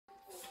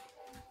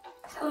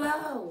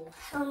Hello,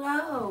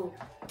 hello.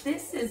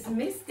 This is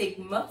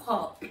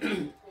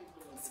MysticMohawk.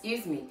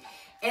 Excuse me.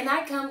 And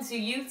I come to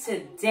you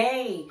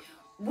today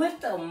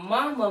with the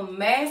Mama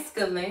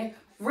Masculine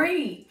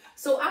read.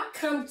 So I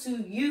come to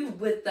you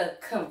with the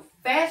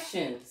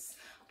confessions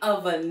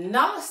of a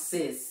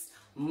narcissist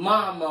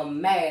Mama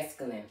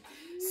Masculine.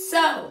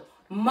 So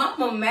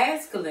Mama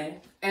Masculine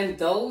and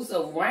those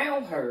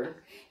around her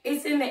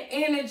is in the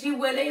energy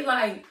where they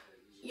like,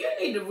 you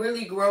need to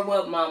really grow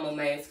up, Mama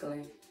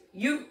Masculine.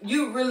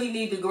 You really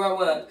need to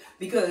grow up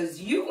because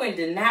you in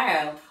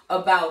denial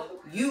about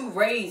you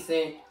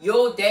raising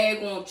your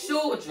daggone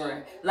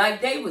children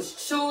like they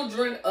was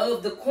children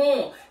of the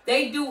corn.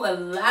 They do a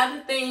lot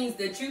of things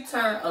that you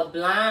turn a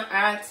blind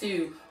eye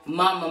to,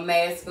 Mama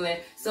Masculine.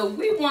 So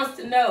we want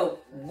to know,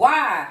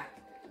 why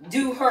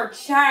do her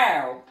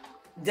child,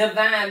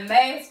 Divine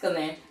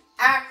Masculine,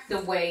 act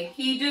the way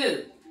he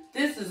do?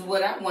 This is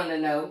what I want to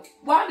know.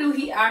 Why do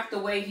he act the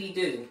way he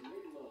do?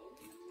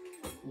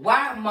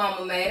 Why,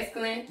 Mama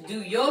Masculine,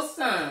 do your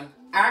son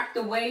act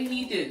the way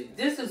he do?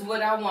 This is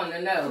what I want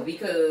to know,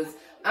 because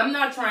I'm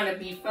not trying to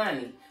be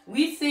funny.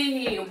 We sit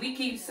here and we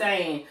keep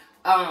saying,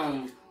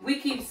 the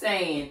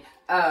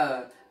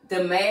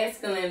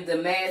masculine, the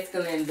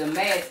masculine, the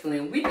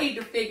masculine. We need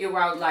to figure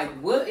out, like,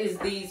 what is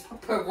these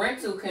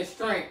parental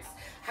constraints?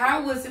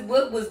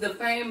 What was the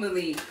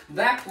family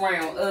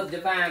background of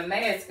Divine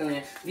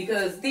Masculine?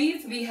 Because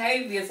these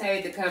behaviors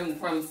had to come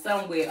from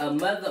somewhere, a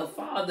mother, a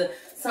father,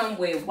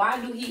 somewhere. Why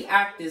do he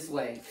act this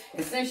way?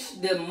 And since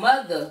the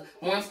mother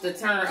wants to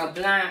turn a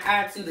blind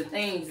eye to the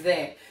things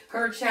that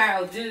her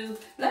child do,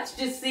 let's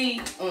just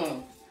see.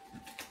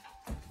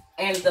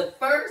 And the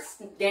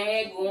first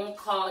daggone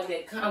card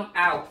that come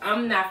out,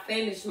 I'm not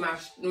finished my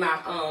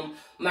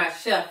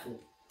shuffle.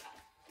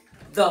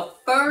 The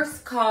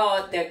first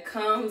card that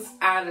comes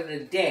out of the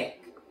deck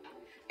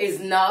is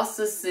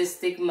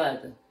Narcissistic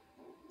Mother.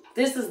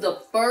 This is the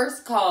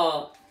first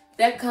card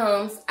that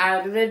comes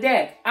out of the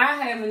deck. I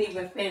haven't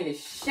even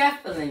finished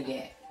shuffling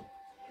yet.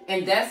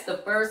 And that's the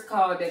first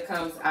card that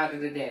comes out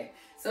of the deck.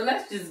 So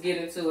let's just get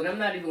into it. I'm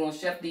not even going to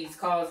shuffle these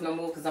cards no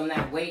more because I'm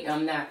not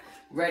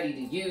ready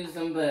to use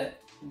them.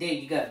 But there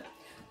you go.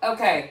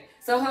 Okay.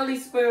 So Holy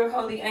Spirit,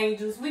 Holy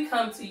Angels, we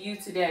come to you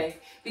today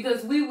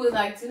because we would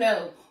like to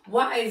know,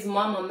 why is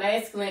Mama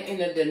Masculine in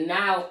a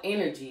denial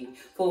energy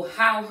for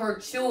how her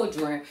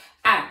children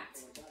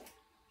act?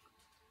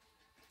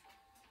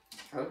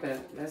 Hold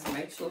up. Let's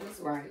make sure it's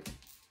right.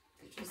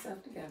 Get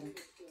yourself together.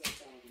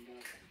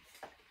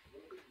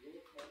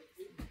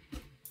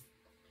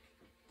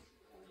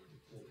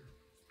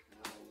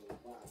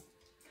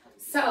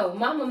 So,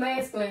 Mama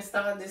Masculine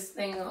started this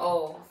thing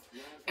off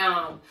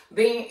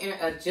being in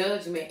a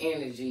judgment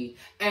energy.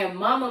 And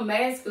Mama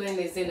Masculine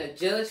is in a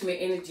judgment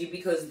energy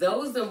because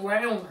those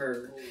around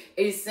her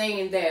is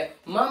saying that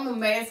Mama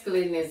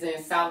Masculine is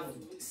in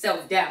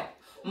self-doubt.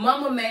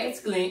 Mama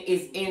Masculine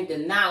is in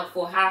denial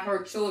for how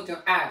her children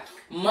act.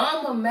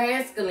 Mama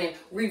Masculine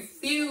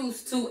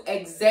refused to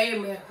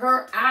examine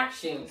her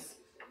actions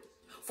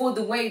for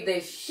the way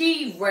that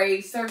she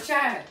raised her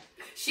child.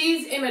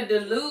 She's in a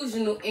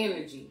delusional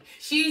energy.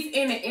 She's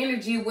in an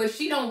energy where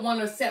she don't want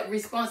to accept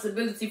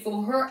responsibility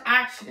for her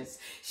actions.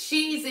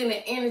 She's in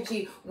an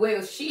energy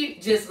where she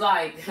just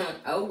like,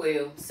 oh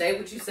well, say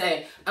what you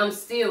say. I'm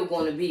still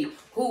going to be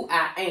who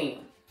I am.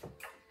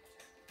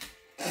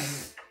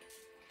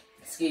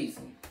 Excuse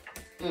me.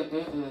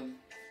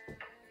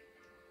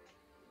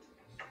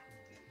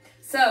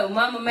 So,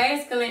 Mama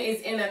Masculine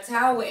is in a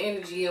tower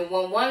energy. And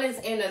when one is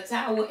in a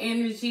tower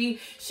energy,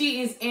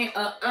 she is in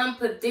an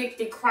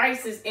unpredicted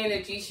crisis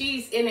energy.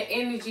 She's in an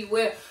energy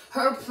where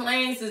her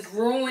plans is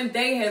ruined.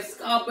 They have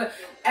scuppered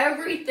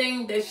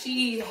everything that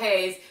she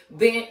has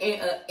been in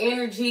an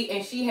energy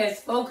and she has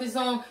focused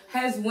on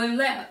has went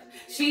left.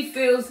 She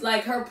feels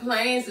like her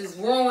plans is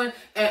ruined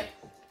and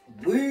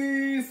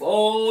we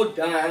fall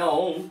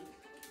down.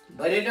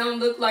 But it don't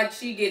look like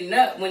she getting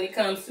up when it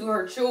comes to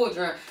her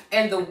children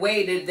and the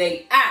way that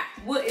they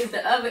act. What is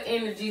the other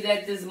energy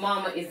that this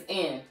mama is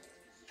in?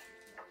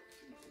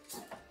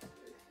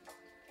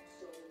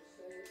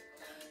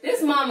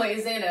 This mama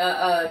is in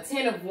a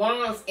Ten of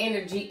Wands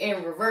energy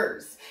in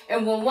reverse.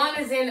 And when one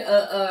is in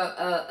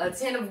a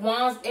Ten of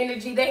Wands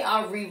energy, they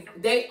are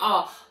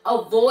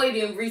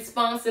avoiding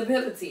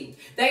responsibility.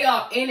 They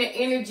are in an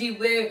energy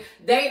where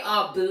they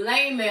are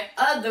blaming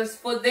others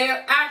for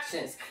their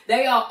actions.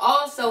 They are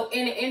also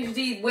in an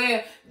energy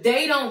where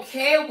they don't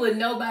care what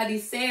nobody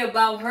say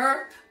about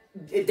her.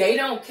 They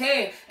don't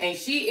care, and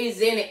she is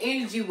in an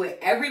energy where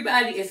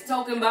everybody is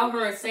talking about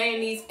her and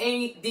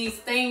saying these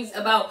things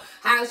about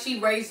how she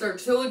raised her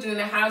children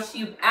and how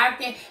she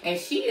acting, and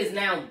she is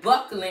now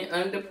buckling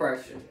under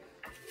pressure.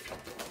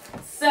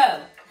 So,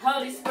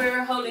 Holy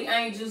Spirit, Holy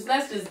Angels,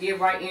 let's just get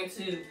right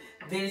into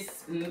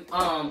this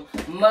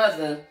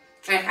mother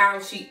and how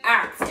she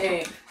acts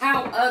and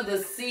how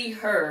others see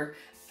her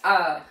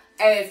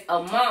as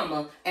a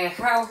mama, and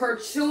how her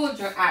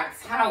children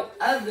act, how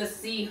others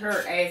see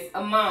her as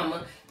a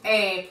mama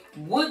And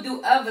what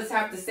do others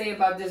have to say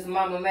about this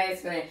mama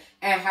masculine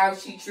and how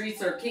she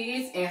treats her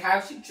kids and how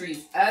she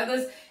treats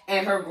others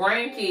and her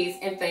grandkids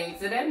and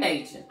things of that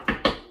nature?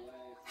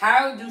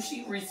 How do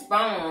she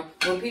respond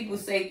when people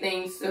say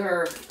things to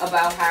her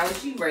about how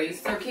she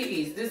raised her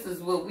kids? This is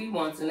what we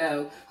want to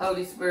know,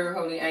 Holy Spirit,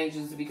 Holy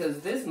Angels,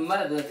 because this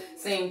mother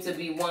seems to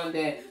be one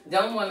that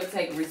don't want to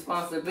take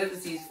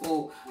responsibilities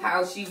for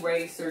how she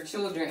raised her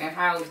children and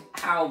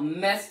how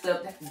messed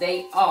up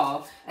they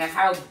are and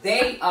how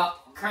they are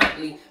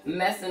currently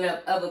messing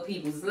up other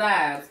people's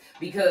lives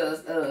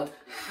because of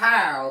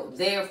how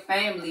their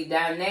family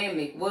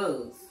dynamic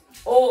was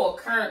or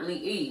currently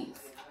is.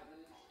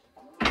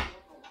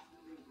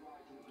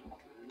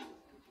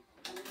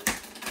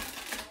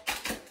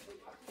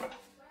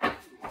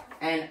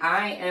 And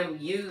I am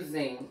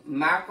using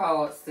my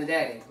cards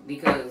today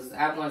because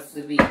I want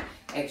to be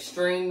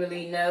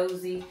extremely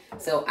nosy.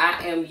 So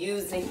I am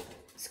using,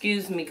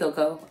 excuse me,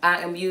 Coco.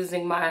 I am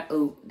using my,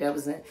 oh, that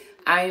was it.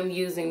 I am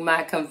using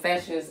my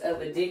Confessions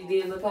of a Dick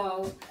Dealer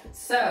card.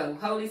 So,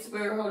 Holy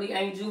Spirit, Holy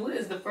Angel, what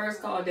is the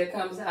first card that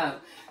comes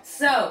out?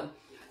 So,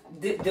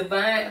 the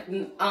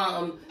divine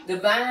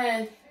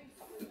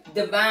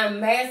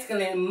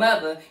masculine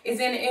mother is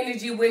in the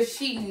energy where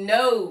she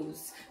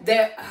knows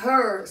that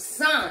her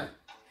son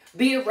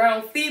be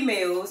around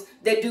females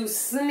that do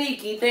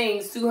sneaky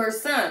things to her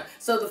son.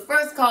 So the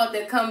first card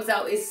that comes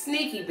out is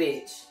sneaky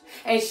bitch.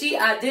 And she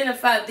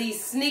identified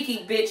these sneaky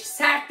bitch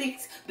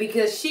tactics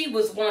because she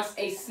was once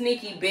a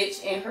sneaky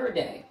bitch in her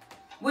day.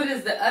 What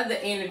is the other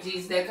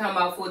energies that come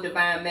out for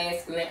divine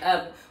masculine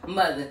of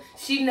mother?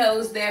 She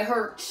knows that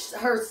her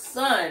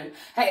son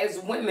has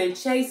women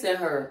chasing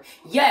her.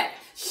 Yet,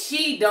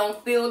 she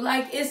don't feel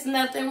like it's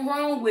nothing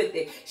wrong with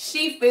it.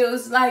 She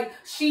feels like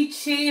she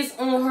cheers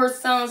on her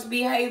son's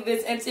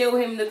behaviors and tell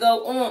him to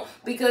go on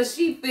because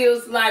she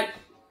feels like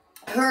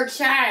her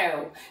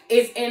child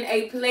is in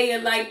a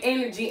player-like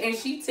energy and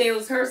she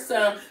tells her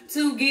son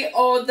to get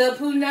all the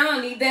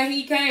punani that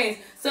he can.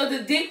 So the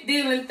dick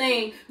dealing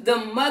thing, the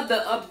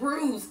mother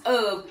approves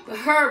of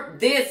her,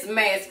 this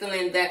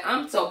masculine that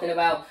I'm talking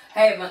about,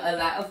 having a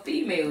lot of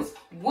females.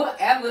 What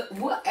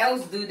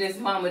else do this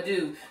mama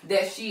do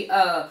that she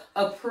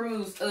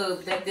approves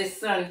of that this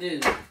son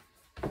do?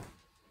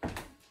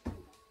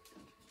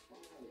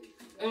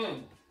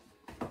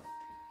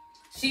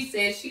 She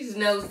says she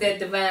knows that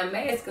divine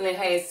masculine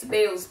has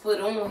spells put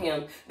on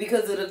him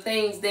because of the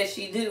things that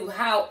she do.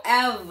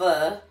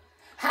 However,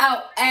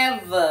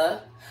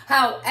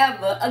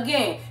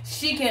 again,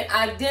 she can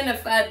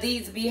identify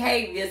these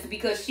behaviors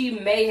because she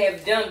may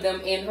have done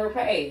them in her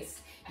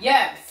past.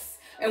 Yes.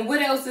 And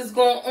what else is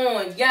going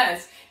on?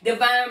 Yes.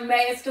 Divine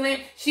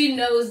masculine, she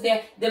knows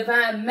that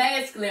divine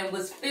masculine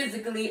was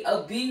physically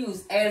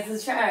abused as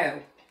a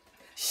child.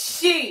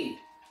 She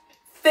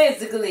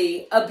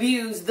physically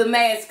abused the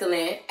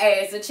masculine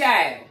as a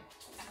child.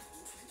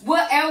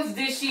 What else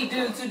did she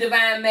do to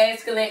divine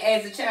masculine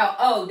as a child?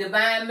 Oh,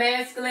 divine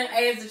masculine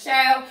as a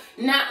child,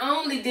 not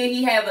only did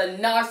he have a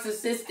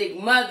narcissistic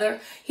mother,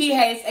 he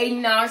has a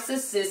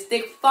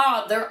narcissistic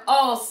father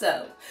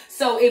also.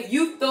 So if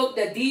you thought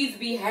that these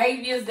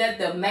behaviors that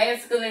the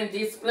masculine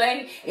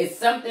display is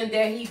something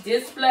that he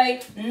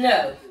displayed,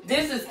 no.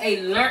 This is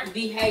a learned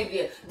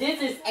behavior. This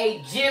is a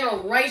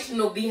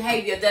generational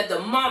behavior that the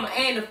mama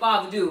and the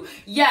father do.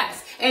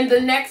 Yes. And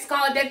the next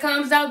card that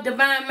comes out,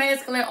 divine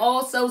masculine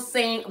also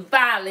seen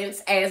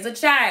violence as a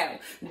child.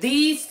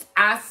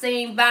 I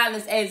seen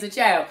violence as a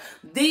child.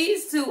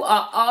 These two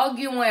are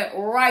arguing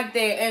right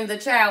there and the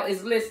child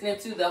is listening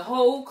to the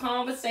whole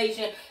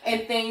conversation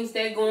and things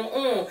that going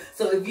on.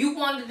 So if you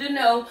wanted to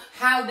know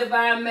how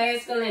divine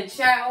masculine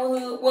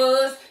childhood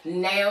was,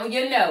 now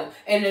you know.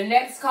 And the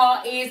next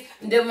card is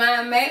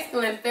divine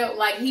masculine felt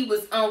like he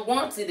was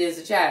unwanted as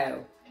a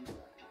child.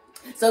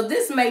 So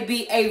this may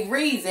be a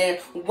reason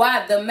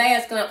why the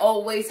masculine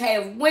always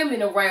have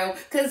women around,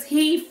 because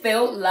he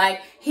felt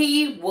like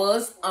he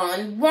was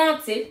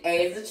unwanted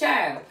as a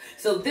child.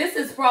 So this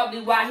is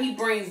probably why he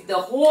brings the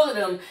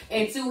whoredom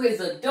into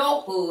his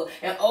adulthood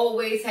and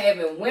always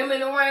having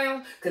women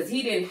around, because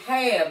he didn't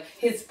have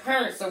his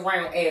parents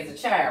around as a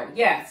child.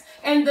 Yes.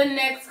 And the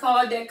next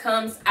card that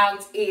comes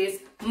out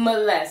is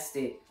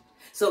molested.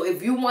 So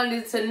if you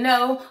wanted to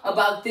know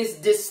about this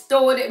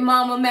distorted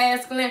mama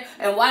masculine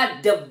and why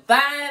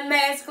divine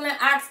masculine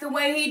acts the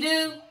way he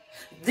do,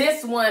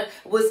 this one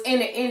was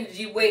in an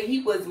energy where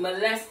he was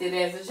molested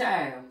as a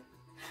child.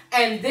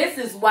 And this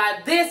is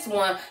why this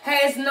one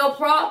has no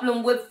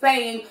problem with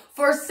paying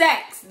for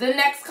sex. The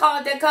next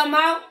card that come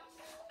out,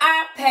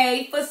 I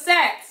pay for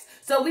sex.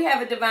 So we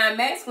have a divine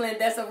masculine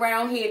that's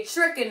around here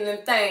tricking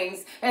and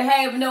things and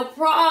have no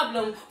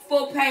problem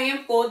for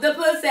paying for the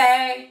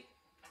pussy.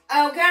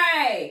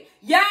 Okay,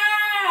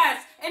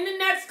 yes, and the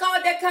next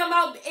card that come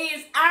out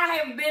is I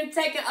have been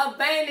taken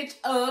advantage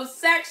of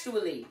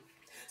sexually.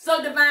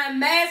 So divine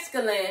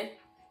masculine,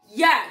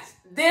 yes,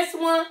 this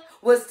one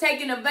was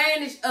taken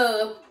advantage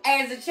of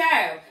as a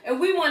child. And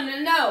we want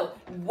to know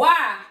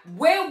why,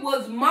 where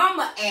was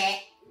mama at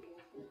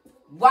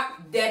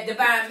that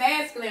divine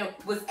masculine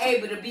was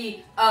able to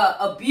be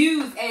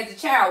abused as a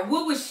child.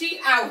 What was she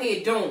out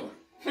here doing?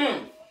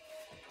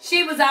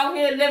 She was out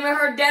here living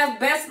her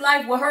best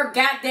life with her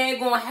goddamn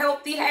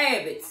healthy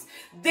habits.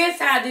 This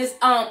how this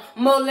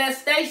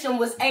molestation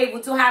was able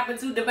to happen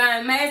to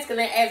divine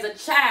masculine as a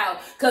child,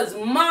 because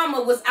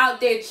mama was out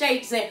there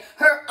chasing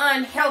her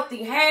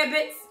unhealthy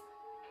habits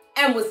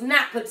and was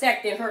not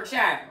protecting her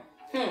child.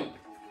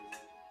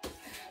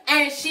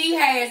 And she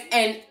has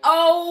an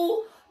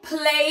old,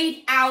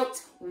 played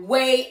out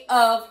way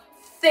of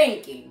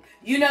thinking.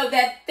 You know,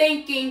 that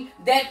thinking,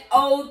 that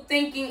old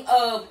thinking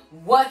of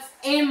what's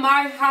in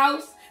my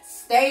house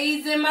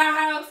stays in my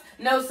house.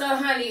 No, sir,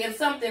 honey, if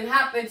something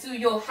happened to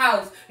your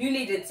house, you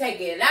need to take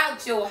it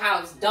out your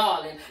house,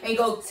 darling, and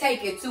go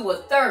take it to a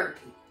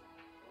therapy.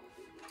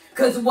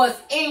 Because what's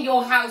in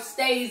your house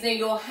stays in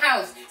your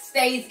house,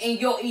 stays in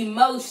your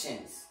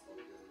emotions.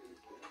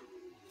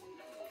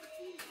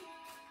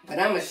 But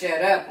I'm going to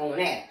shut up on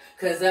that.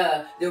 Because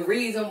the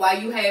reason why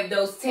you have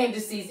those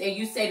tendencies and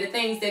you say the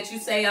things that you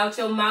say out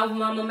your mouth,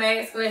 mama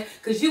masculine,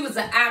 because you was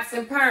an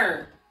absent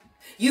parent.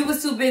 You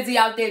was too busy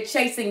out there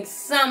chasing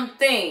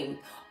something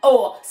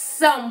or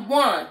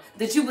someone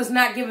that you was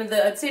not giving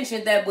the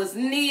attention that was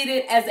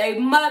needed as a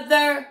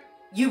mother.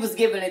 You was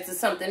giving it to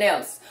something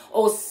else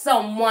or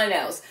someone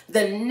else.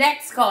 The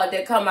next card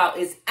that come out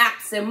is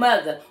absent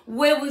mother.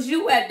 Where was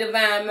you at,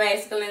 divine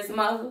masculine's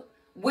mother?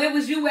 Where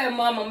was you at,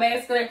 mama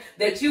masculine,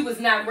 that you was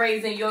not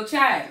raising your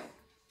child?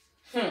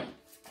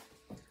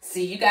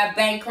 See, you got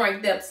bank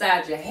cranked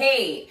upside your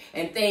head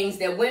and things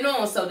that went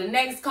on. So the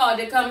next card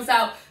that comes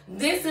out,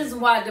 this is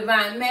why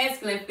divine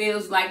masculine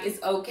feels like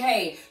it's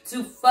okay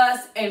to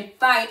fuss and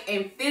fight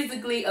and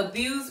physically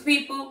abuse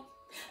people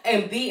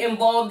and be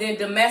involved in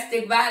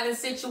domestic violence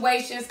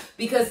situations,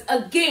 because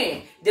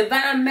again,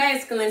 divine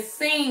masculine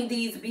seen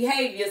these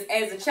behaviors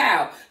as a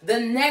child. The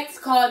next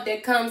card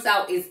that comes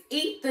out is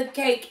Eat the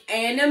Cake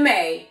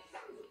Anime.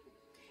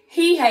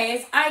 He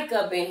has Ike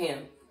up in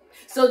him.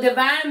 So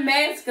divine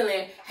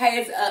masculine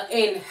has an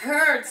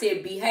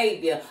inherited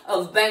behavior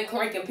of bank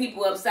cranking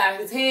people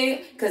upside his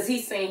head because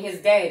he's seen his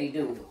daddy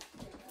do it.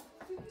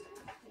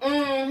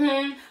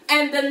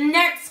 And the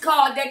next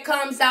card that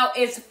comes out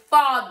is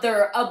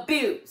father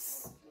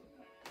abuse.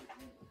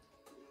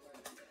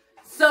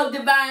 So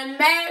divine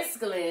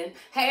masculine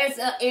has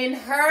an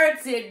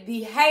inherited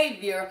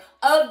behavior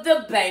of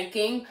the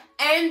banking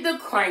and the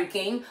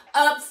cranking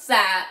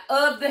upside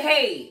of the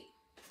head.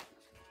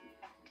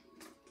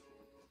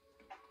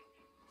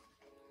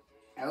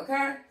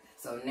 Okay,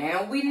 so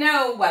now we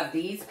know why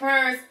these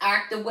parents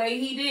act the way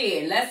he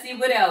did. Let's see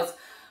what else.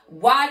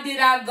 Why did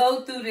I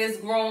go through this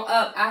growing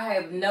up? I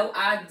have no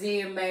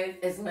idea, man.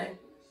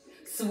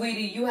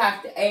 Sweetie, you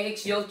have to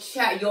ask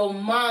your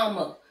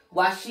mama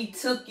why she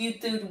took you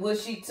through what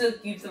she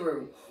took you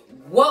through.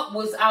 What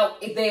was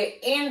out there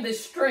in the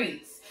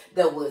streets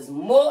that was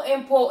more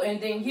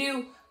important than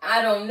you?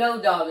 I don't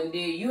know, darling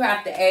dear. You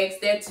have to ask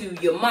that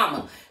to your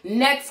mama.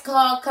 Next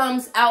card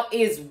comes out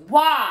is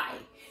why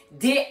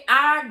did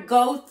I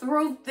go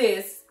through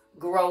this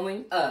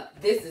growing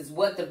up? This is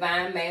what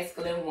divine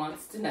masculine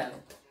wants to know.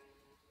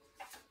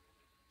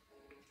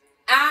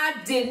 I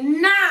did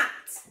not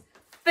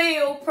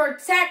feel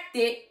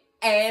protected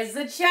as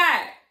a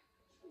child.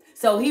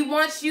 So he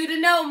wants you to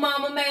know,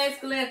 mama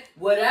masculine,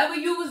 whatever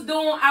you was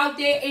doing out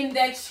there in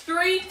that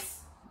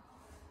streets,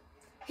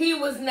 he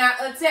was not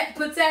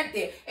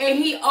protected. And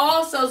he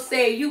also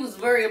said you was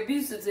very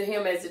abusive to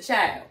him as a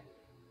child.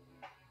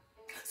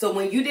 So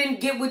when you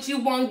didn't get what you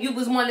want, you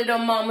was one of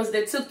them mamas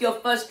that took your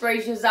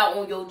frustrations out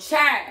on your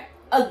child.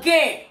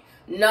 Again,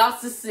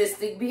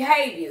 narcissistic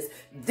behaviors.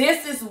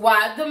 This is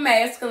why the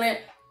masculine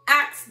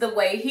acts the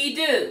way he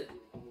do.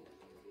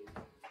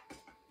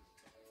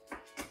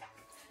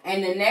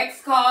 And the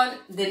next card,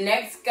 the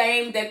next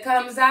game that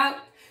comes out,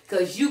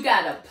 because you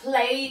got a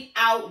played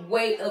out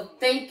way of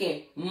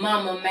thinking,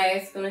 mama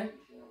masculine.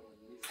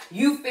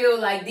 You feel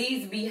like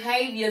these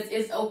behaviors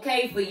is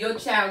okay for your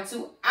child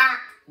to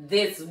act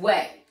this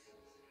way.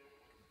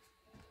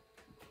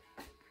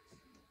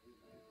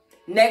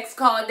 Next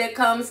card that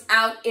comes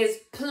out is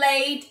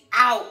played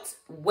out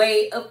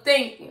way of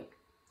thinking.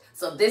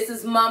 So this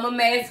is mama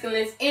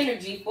masculine's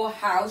energy for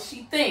how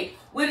she think.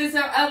 What is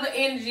her other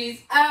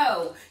energies?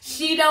 Oh,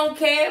 she don't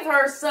care if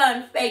her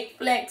son fake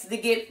flex to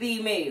get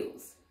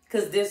females.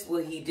 Because this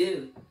what he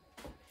do.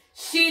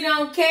 She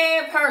don't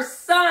care if her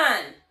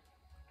son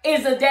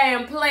is a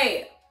damn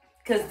player.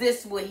 Because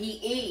this what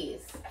he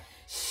is.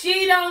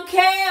 She don't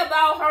care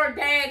about her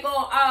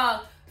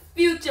daggone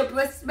future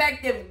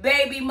prospective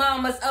baby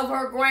mamas of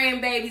her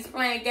grandbabies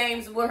playing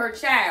games with her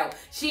child.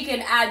 She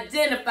can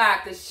identify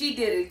because she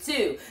did it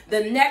too.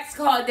 The next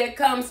card that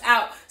comes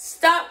out,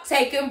 stop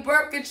taking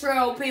birth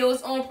control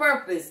pills on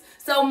purpose.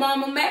 So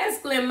mama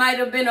masculine might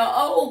have been an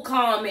old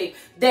comic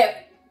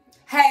that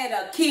had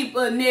to keep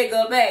a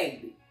nigga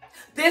baby.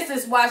 This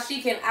is why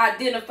she can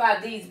identify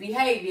these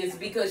behaviors,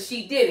 because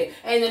she did it.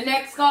 And the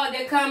next card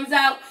that comes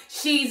out,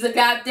 she's a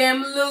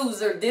goddamn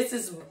loser. This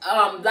is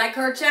like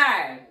her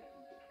child.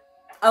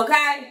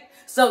 Okay?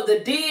 So the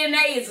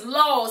DNA is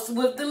lost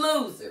with the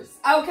losers.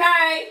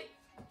 Okay?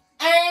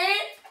 And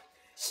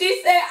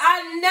she said,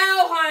 I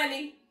know,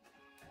 honey,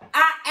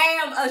 I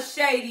am a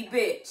shady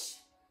bitch.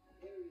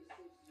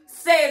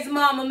 Says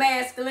Mama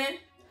Masculine.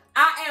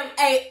 I am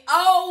a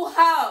old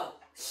hoe.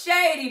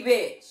 Shady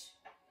bitch.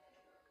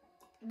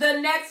 The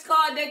next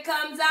card that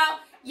comes out,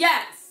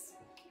 yes,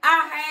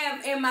 I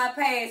have in my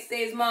past,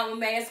 says Mama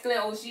Masculine,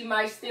 or she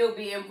might still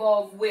be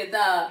involved with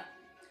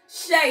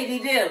shady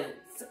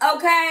dealings.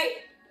 Okay?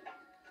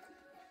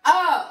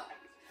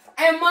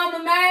 And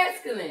Mama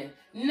Masculine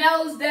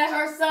knows that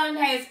her son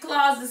has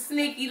closet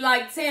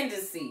sneaky-like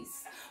tendencies.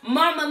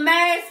 Mama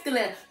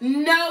Masculine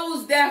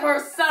knows that her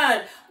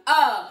son,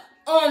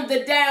 on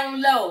the down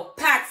low,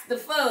 packs the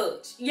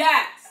fudge.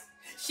 Yes.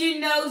 She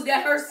knows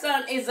that her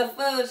son is a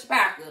fudge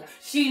packer.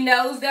 She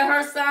knows that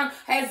her son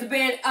has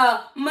been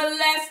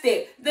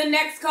molested. The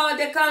next card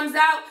that comes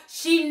out,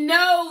 she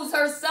knows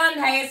her son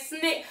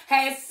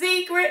has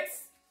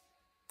secrets.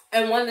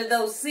 And one of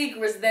those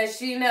secrets that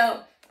she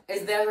knows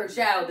is that her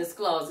child is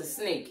closet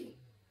sneaky.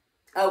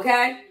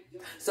 Okay?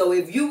 So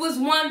if you was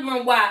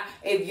wondering why,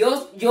 if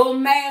your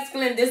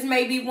masculine, this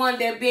may be one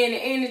that be in the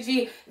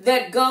energy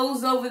that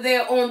goes over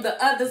there on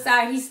the other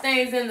side. He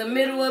stands in the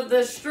middle of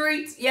the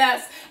streets,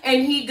 yes,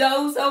 and he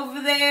goes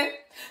over there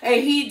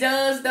and he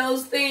does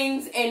those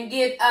things and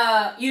get,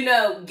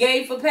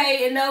 gay for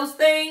pay and those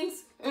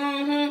things.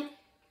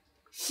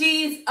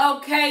 She's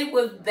okay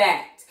with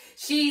that.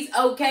 She's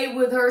okay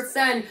with her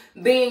son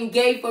being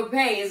gay for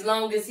pay as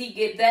long as he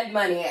get that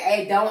money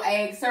and don't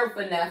ask her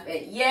for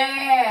nothing.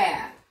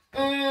 Yeah.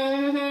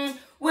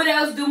 What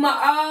else do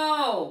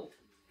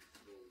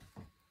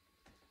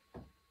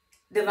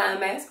Divine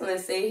Masculine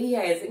said he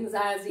has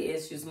anxiety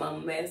issues, Mama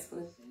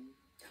Masculine,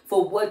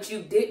 for what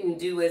you didn't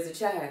do as a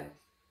child.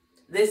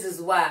 This is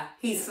why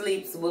he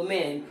sleeps with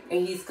men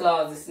and he's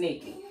closet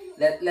sneaky.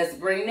 Let's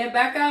bring that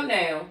back out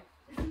now.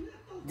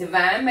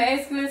 Divine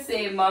Masculine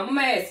said, Mama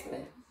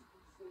Masculine,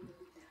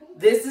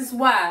 this is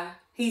why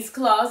he's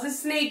closet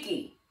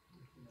sneaky.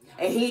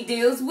 And he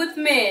deals with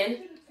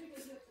men.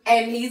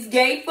 And he's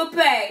gay for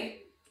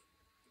pay.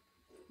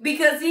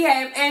 Because he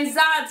have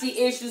anxiety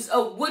issues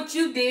of what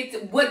you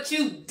did, what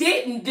you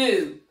didn't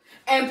do.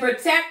 And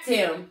protect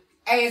him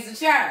as a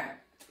child.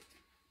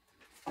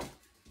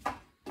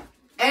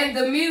 And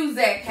the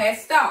music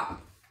has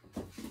stopped.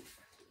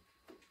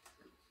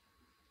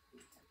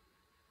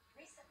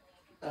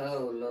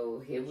 Oh,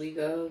 Lord. Here we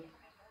go.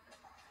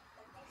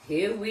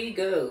 Here we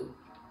go.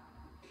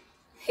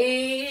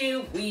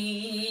 Here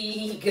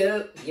we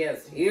go.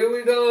 Yes, here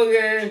we go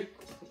again.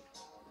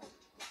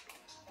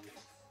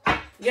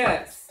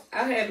 Yes,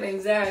 I have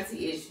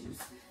anxiety issues.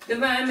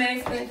 Divine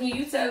Masculine, can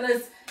you tell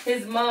us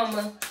his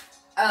mama,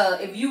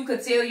 if you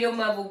could tell your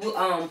mother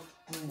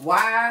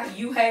why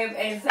you have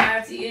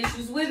anxiety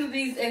issues? Where do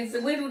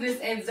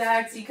this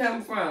anxiety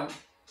come from?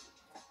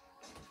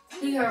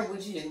 He heard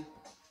with you.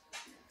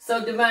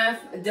 So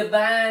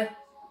divine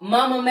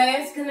Mama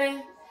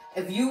Masculine,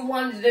 if you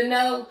wanted to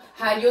know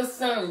how your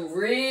son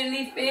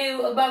really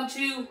feel about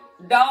you,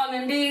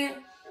 darling dear,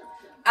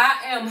 I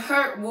am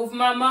hurt with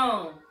my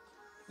mom.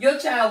 Your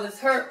child is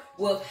hurt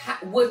with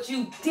what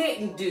you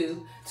didn't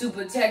do to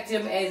protect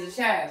him as a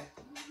child.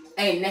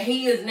 And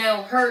he is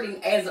now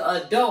hurting as an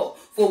adult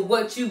for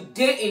what you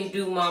didn't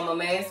do, Mama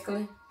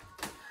Masculine.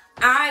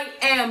 I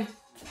am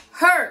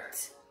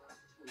hurt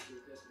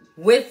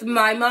with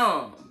my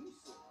mom.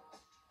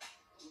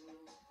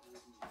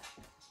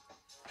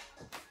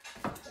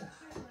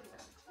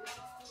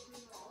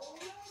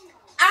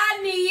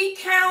 I need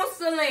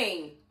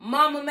counseling,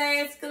 Mama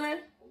Masculine.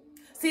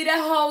 See,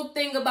 that whole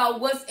thing about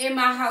what's in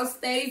my house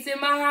stays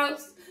in my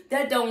house,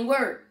 that don't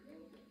work.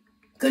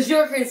 Because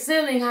you're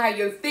concealing how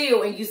you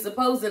feel and you're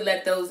supposed to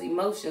let those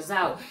emotions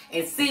out.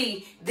 And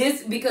see,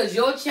 this, because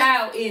your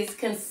child is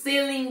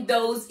concealing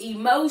those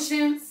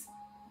emotions,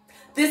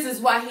 this is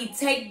why he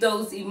take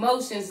those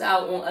emotions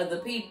out on other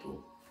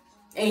people.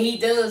 And he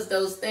does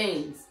those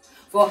things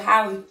for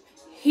how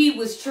he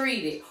was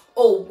treated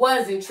or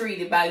wasn't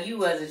treated by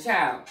you as a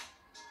child.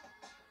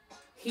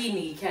 He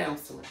need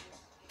counseling.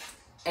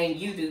 And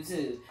you do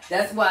too.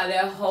 That's why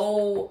that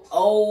whole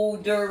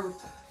older,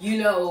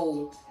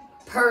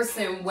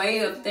 person way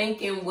of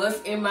thinking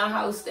what's in my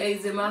house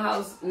stays in my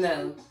house.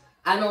 No,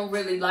 I don't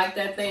really like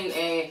that thing.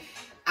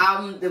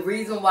 And the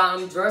reason why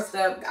I'm dressed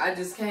up, I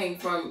just came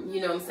from,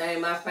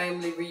 my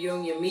family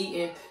reunion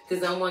meeting.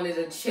 Because I'm one of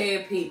the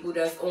chair people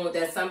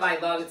that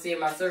somebody volunteered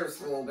my service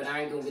for. But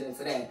I ain't going to get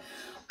into that.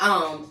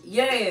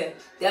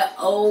 That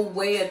old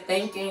way of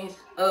thinking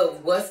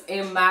of what's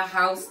in my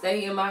house,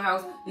 stay in my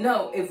house.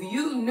 No, if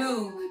you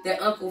knew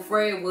that Uncle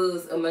Fred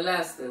was a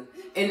molester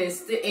and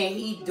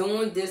he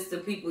doing this to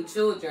people's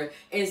children,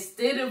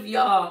 instead of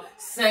y'all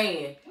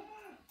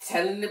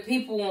telling the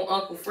people on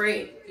Uncle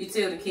Fred, you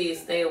tell the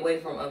kids stay away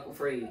from Uncle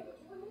Fred.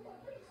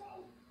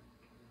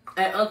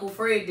 And Uncle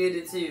Fred did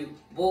it to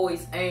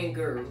boys and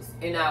girls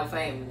in our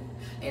family.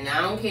 And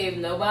I don't care if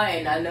nobody,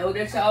 and I know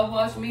that y'all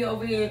watch me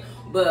over here,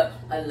 but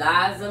a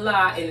lie is a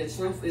lie and the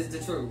truth is the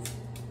truth.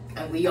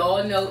 And we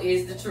all know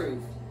is the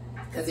truth.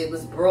 Because it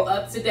was brought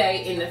up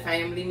today in the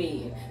family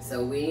meeting.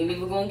 So we ain't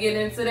even going to get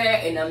into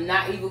that. And I'm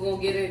not even going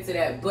to get into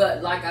that.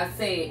 But like I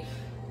said,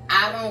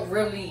 I don't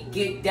really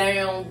get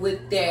down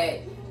with that.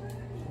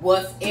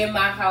 What's in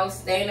my house,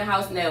 stay in the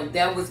house. Now,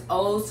 that was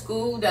old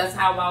school. That's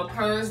how our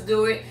parents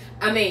do it.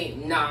 I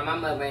mean, nah, my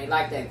mother ain't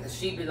like that. Because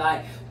she be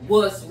like,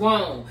 what's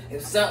wrong?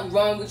 If something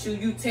wrong with you,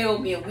 you tell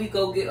me and we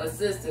go get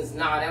assistance.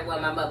 Nah, that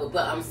wasn't my mother.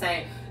 But I'm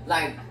saying,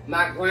 like,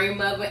 my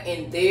grandmother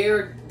and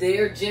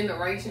their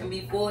generation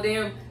before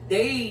them,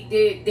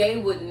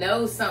 they would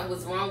know something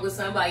was wrong with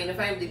somebody in the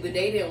family, but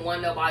they didn't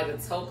want nobody to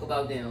talk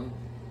about them.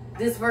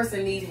 This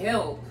person needs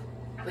help.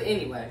 But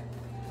anyway,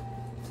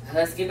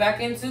 let's get back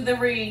into the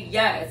read.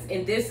 Yes,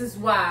 and this is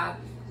why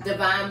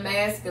Divine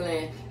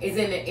Masculine is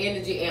in the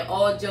energy. And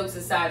all jokes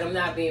aside, I'm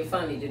not being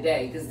funny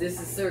today because this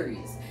is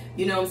serious.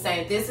 You know what I'm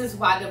saying? This is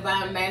why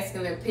Divine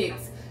Masculine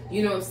picks,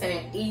 you know what I'm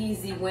saying,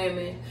 easy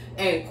women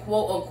and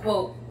quote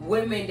unquote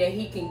women that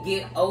he can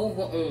get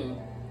over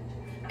on.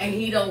 And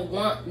he don't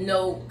want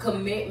no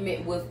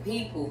commitment with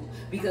people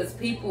because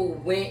people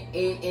went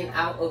in and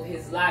out of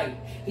his life.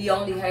 He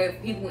only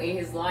had people in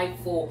his life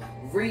for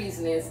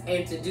reasons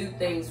and to do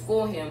things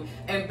for him.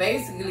 And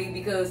basically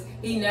because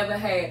he never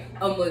had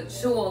a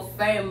mature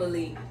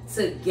family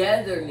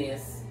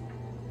togetherness.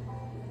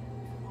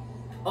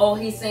 All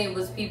he's saying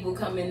was people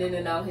coming in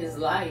and out his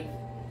life.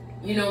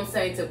 You know what I'm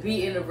saying? To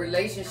be in a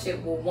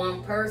relationship with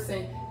one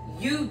person,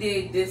 you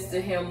did this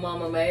to him,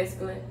 Mama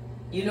Masculine.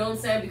 You know what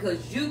I'm saying?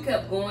 Because you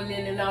kept going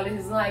in and out of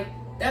his life.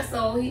 That's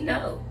all he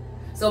know.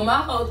 So my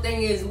whole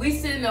thing is we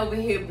sitting over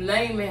here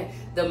blaming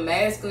the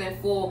masculine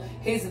for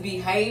his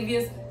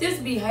behaviors. This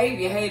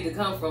behavior had to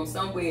come from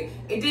somewhere.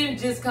 It didn't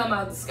just come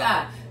out the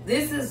sky.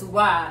 This is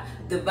why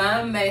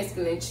Divine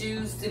Masculine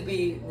choose to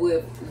be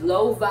with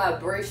low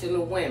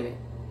vibrational women.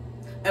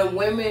 And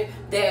women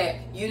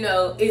that, you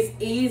know, it's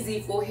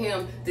easy for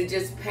him to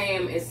just pay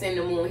him and send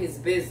them on his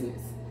business.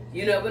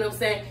 You know what I'm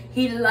saying?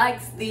 He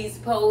likes these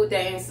pole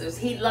dancers.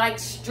 He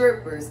likes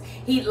strippers.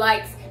 He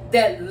likes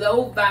that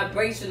low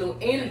vibrational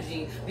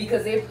energy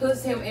because it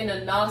puts him in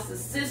a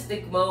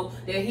narcissistic mode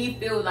that he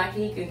feels like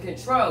he can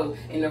control.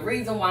 And the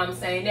reason why I'm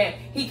saying that,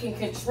 he can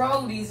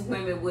control these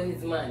women with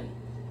his money.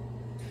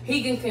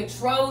 He can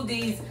control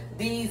these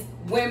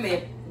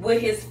women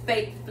with his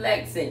fake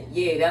flexing.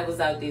 Yeah, that was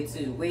out there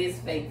too. With his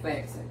fake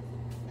flexing.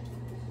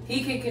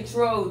 He can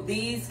control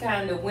these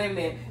kind of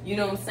women, you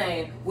know what I'm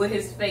saying, with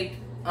his fake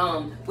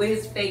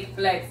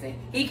flexing.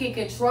 He can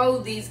control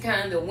these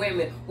kind of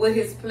women with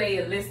his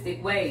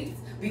playalistic ways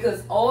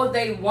because all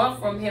they want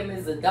from him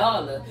is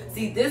 $1.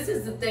 See, this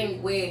is the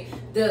thing where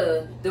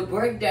the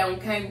breakdown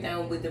came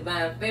down with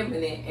Divine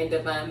Feminine and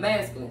Divine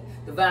Masculine.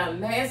 Divine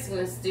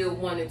Masculine still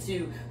wanted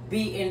to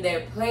be in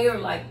that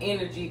player-like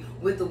energy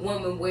with the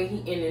woman where he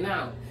in and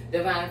out.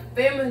 Divine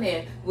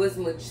Feminine was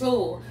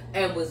mature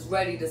and was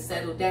ready to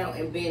settle down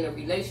and be in a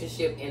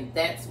relationship, and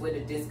that's where the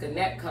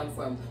disconnect comes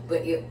from.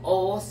 But it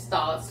all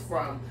starts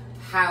from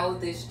how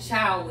this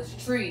child was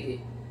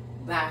treated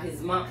by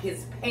his mom,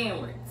 his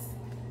parents.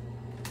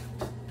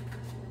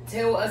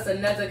 Tell us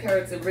another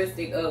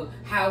characteristic of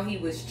how he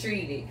was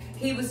treated.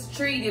 He was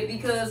treated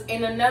because,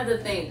 and another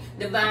thing,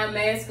 Divine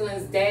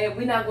Masculine's dad,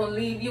 we're not going to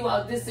leave you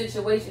out this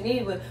situation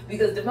either,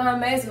 because Divine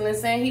Masculine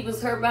is saying he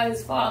was hurt by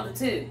his father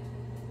too.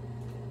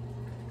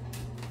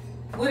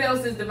 What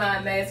else is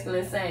Divine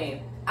Masculine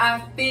saying?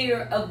 I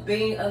fear of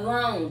being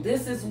alone.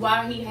 This is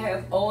why he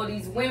have all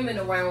these women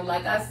around,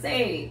 like I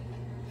said.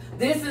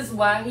 This is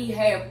why he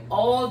have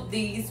all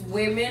these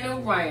women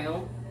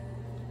around,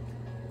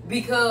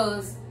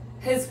 because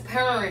his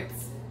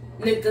parents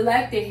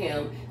neglected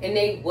him and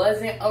they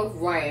wasn't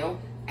around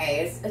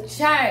as a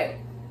child.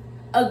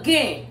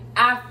 Again,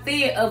 I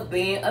fear of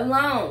being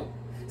alone.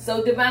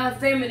 So Divine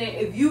Feminine,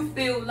 if you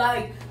feel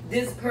like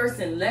this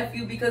person left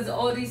you because of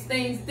all these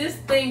things,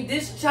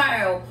 this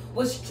child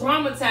was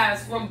traumatized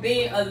from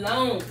being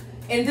alone.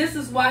 And this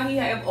is why he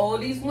have all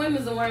these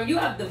women around. You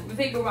have to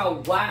figure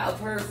out why a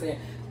person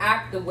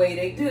act the way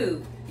they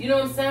do. You know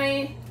what I'm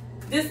saying?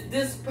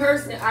 This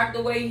person act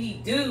the way he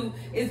do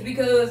is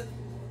because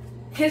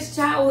his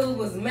childhood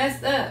was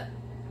messed up.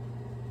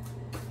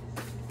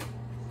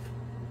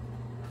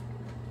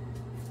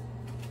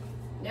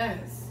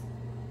 Yes.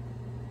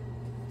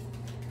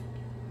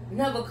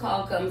 Another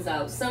call comes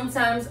out.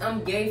 Sometimes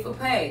I'm gay for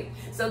pay.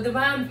 So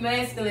Divine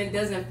Masculine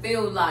doesn't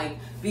feel like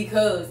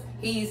because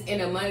he's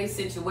in a money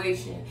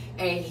situation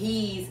and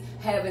he's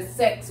having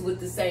sex with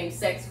the same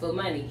sex for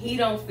money, he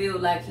don't feel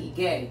like he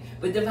gay.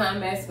 But Divine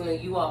Masculine,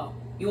 you are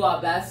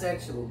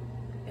bisexual.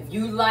 If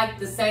you like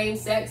the same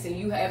sex and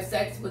you have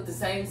sex with the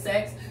same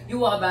sex,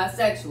 you are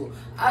bisexual.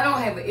 I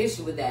don't have an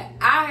issue with that.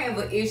 I have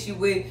an issue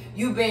with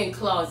you being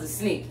closet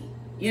sneaky.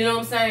 You know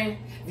what I'm saying?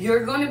 If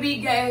you're going to be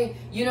gay,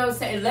 you know what I'm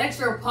saying, let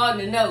your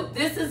partner know.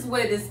 This is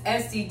where this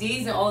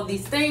STDs and all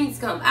these things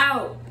come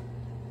out.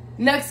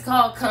 Next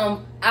card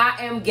come, I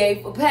am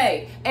gay for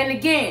pay. And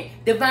again,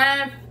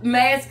 Divine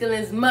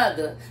Masculine's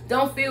mother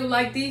don't feel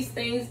like these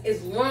things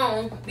is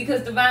wrong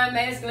because Divine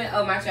Masculine,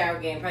 oh, my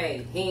child getting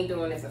paid. He ain't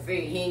doing this for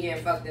free. He ain't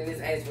getting fucked in this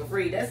ass for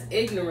free. That's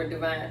ignorant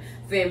Divine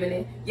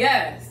Feminine.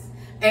 Yes.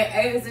 And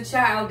as a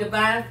child,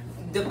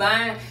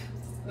 Divine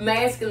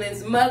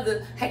Masculine's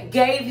mother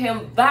gave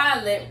him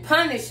violent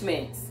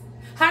punishments.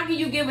 How can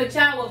you give a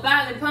child a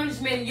violent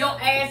punishment and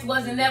your ass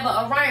wasn't never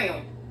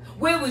around?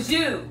 Where was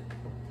you?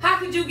 How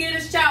could you give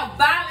this child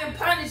violent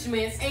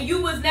punishments and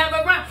you was never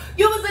around?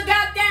 You was a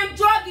goddamn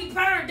druggy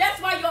perv.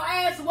 That's why your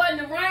ass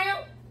wasn't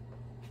around.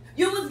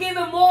 You was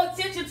giving more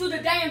attention to the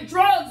damn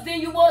drugs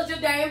than you was your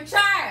damn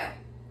child.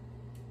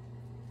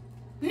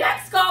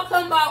 Next call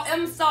come about,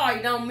 I'm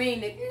sorry, don't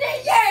mean it.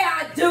 Yeah,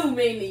 I do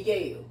mean it,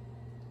 yeah.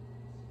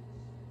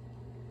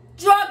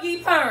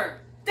 Druggy perv.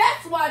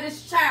 That's why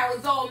this child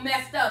is all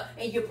messed up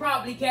and you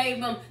probably gave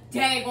him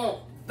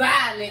daggone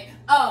violent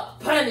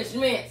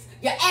punishments.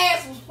 Your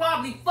ass was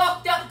probably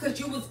fucked up because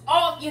you was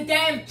off your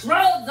damn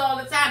drugs all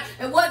the time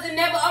and wasn't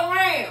never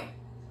around.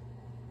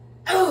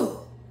 Ugh.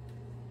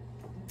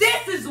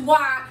 This is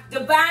why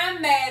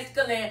Divine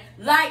Masculine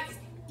likes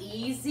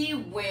easy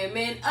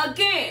women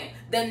again.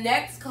 The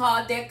next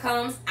card that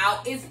comes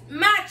out is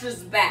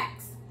mattress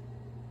backs.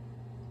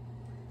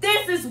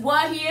 This is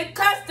what he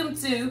accustomed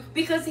to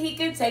because he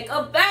can take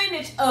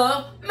advantage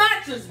of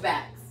mattress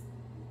backs.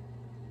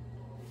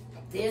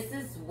 This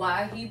is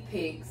why he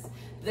picks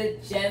the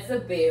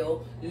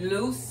Jezebel,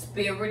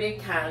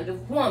 loose-spirited kind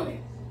of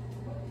woman.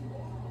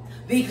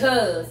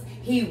 Because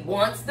he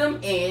wants them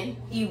in,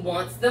 he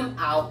wants them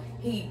out,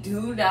 he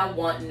do not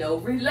want no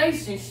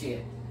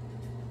relationship.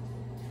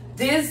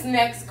 This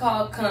next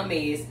card come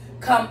is,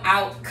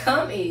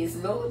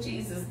 Lord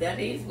Jesus, that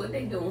is what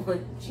they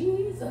doing,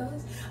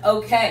 Jesus.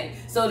 Okay,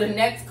 so the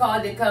next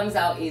card that comes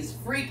out is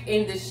freak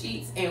in the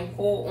sheets and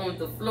whore on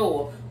the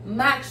floor,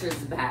 mattress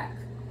back.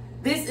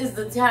 This is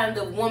the kind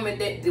of woman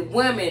that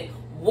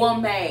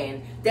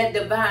woman that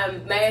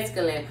Divine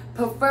Masculine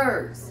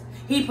prefers.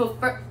 He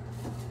prefers,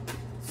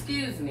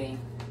 excuse me.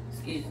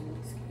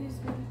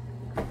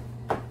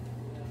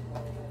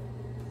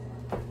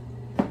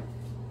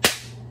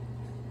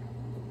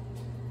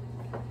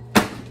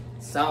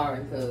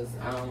 Sorry, because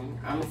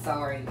I'm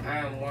sorry. I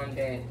am one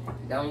that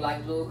don't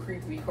like little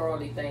creepy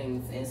crawly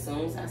things. And as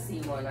soon as I see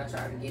one, I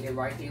try to get it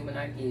right here when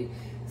I get it.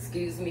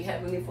 Excuse me,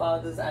 Heavenly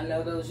Fathers, I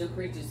know those your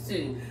creatures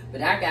too.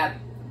 But I got,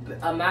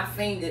 my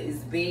finger is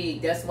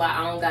big. That's why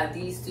I don't got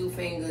these two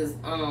fingers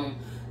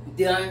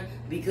done.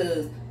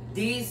 Because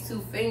these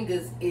two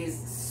fingers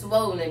is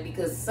swollen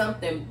because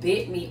something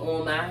bit me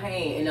on my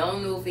hand. And I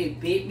don't know if it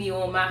bit me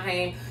on my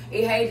hand.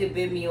 It had to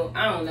bit me on,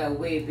 I don't know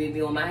where it bit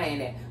me on my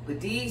hand at. But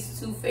these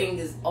two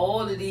fingers,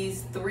 all of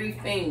these three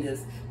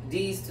fingers,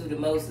 these two the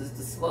most is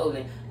the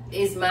swollen.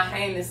 My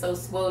hand is so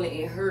swollen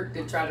it hurt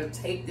to try to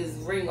take this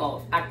ring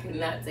off. I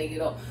cannot take it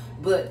off.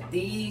 But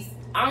these,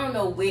 I don't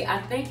know where,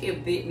 I think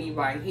it bit me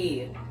right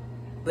here.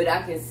 But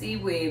I can see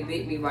where it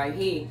bit me right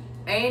here.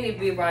 And it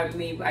bit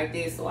me right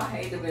there. So I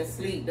had to been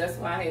asleep. That's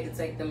why I had to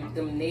take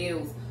them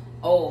nails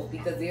off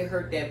because it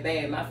hurt that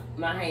bad.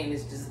 My hand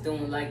is just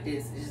doing like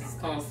this. It's just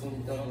constantly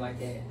doing like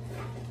that.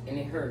 And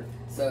it hurt.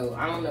 So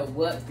I don't know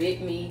what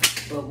bit me,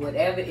 but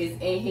whatever is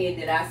in here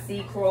that I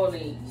see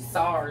crawling,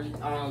 sorry,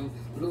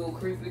 little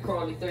creepy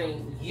crawly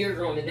thing, you're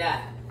gonna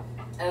die.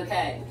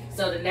 Okay,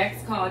 so the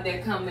next card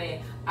that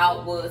coming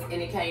out was,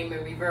 and it came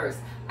in reverse.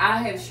 I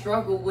have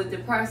struggled with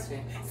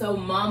depression. So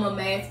Mama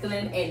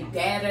Masculine and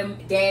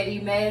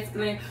Daddy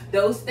Masculine,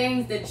 those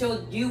things that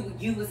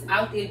you was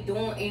out there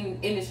doing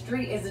in the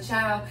street as a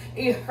child,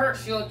 it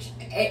hurts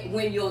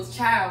when your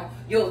child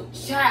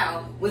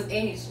was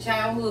in his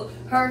childhood,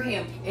 hurt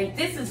him. And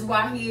this is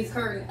why he is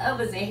hurting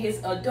others in his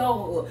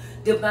adulthood.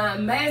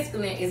 Divine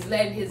Masculine is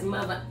letting his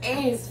mother and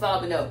his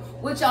father know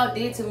what y'all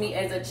did to me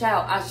as a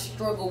child. I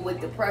struggle with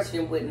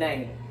depression with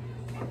name.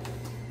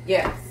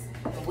 Yes.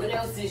 What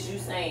else is you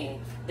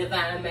saying?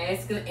 Divine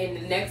Masculine. And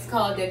the next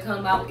card that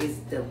come out is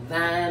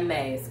Divine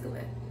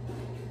Masculine.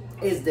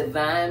 It's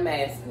Divine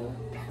Masculine.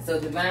 So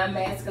Divine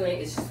Masculine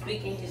is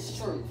speaking his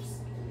truths.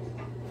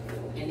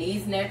 And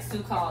these next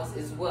two cards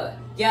is what?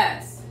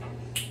 Yes.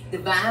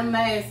 Divine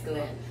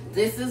Masculine.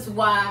 This is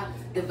why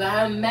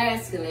Divine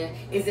Masculine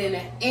is in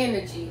the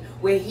energy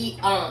where he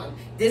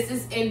this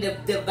is in the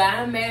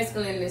Divine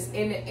Masculine is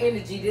in the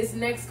energy. This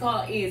next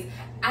card is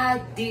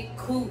I dick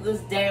cougars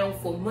down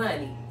for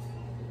money.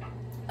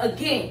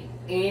 Again,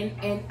 in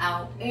and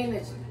out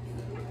energy.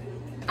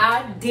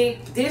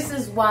 This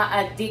is why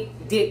I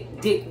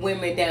dick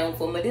women down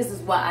for money. This is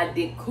why I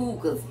dick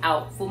cougars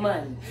out for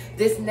money.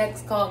 This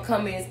next card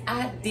coming is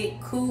I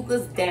dick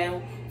cougars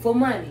down for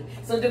money.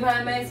 So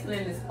Divine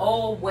Masculine is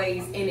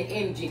always in the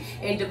energy.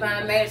 And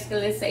Divine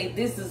Masculine say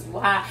this is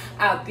why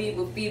I be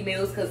with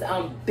females, because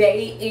I'm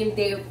bae in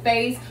their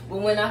face. But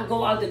when I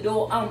go out the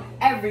door, I'm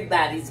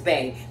everybody's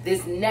bae.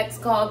 This next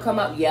card come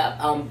up, yep,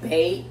 I'm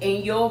bae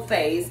in your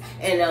face.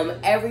 And I'm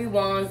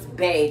everyone's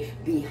bae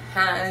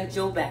behind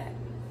your back.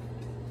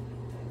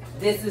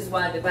 This is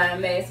why Divine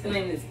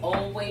Masculine is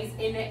always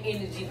in the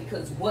energy,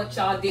 because what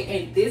y'all did.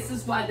 And this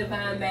is why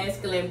Divine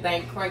Masculine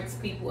bank cranks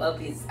people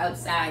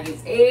upside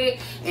his head.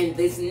 And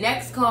this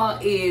next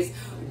card is,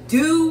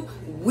 do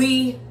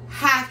we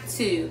have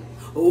to?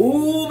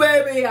 Ooh,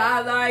 baby,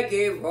 I like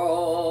it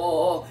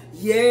raw.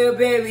 Yeah,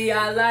 baby,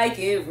 I like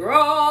it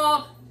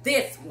raw.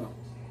 This one.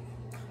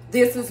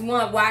 This is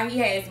one why he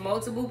has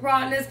multiple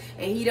partners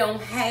and he don't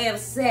have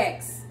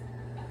sex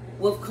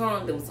with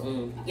condoms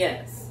on.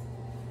 Yes.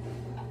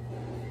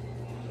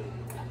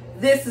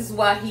 This is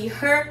why he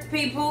hurt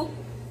people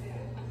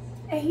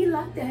and he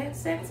like to have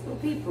sex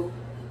with people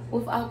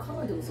without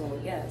condoms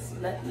on. Yes.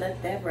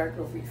 Let that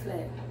record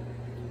reflect.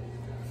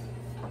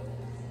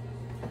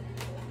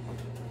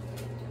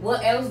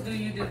 What else do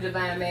you do,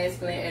 Divine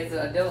Masculine, as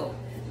an adult?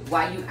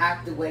 Why you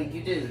act the way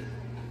you do?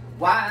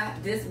 Why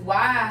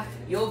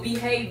your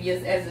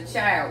behaviors as a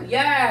child?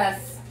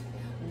 Yes.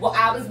 Well,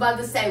 I was about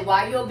to say,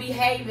 why your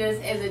behaviors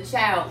as a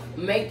child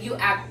make you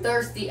act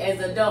thirsty as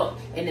an adult.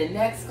 And the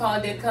next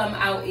card that come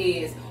out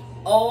is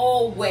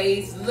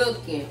always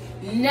looking,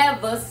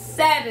 never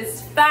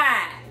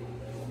satisfied.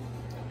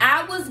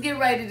 I was getting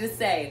ready to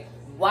say,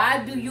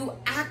 why do you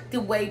act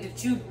the way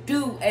that you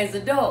do as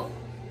an adult?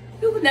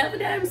 You were never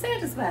damn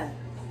satisfied.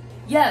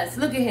 Yes,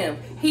 look at him.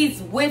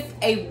 He's with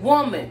a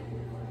woman.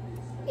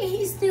 And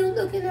he's still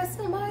looking at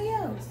somebody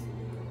else.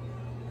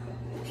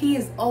 He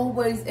is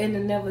always in the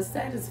never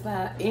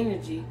satisfied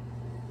energy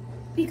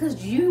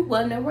because you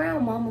wasn't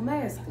around Mama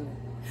Masculine.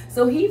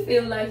 So he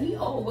feel like he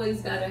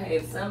always got to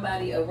have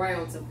somebody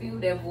around to fill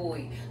that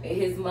void and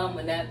his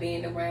mama not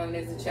being around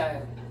as a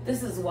child.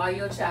 This is why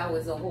your child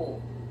is a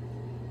whore.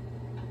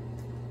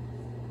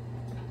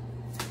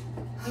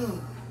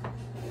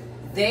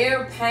 There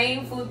are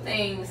painful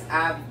things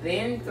I've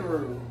been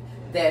through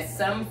that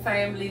some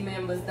family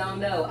members don't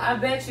know. I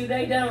bet you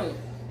they don't.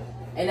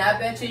 And I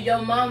bet you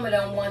your mama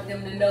don't want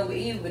them to know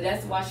either.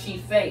 That's why she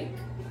fake.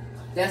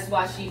 That's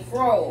why she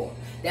fraud.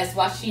 That's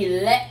why she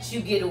lets you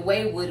get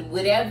away with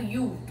whatever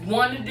you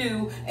want to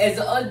do as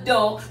an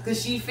adult, because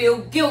she feel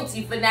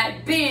guilty for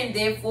not being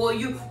there for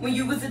you when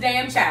you was a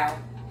damn child.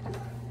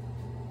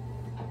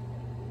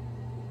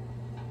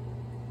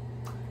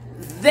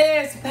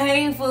 There's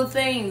painful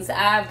things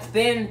I've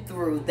been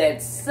through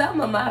that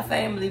some of my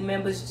family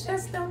members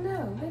just don't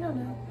know. They don't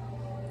know.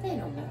 They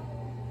don't know.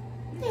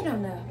 They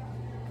don't know.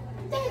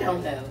 They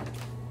don't know.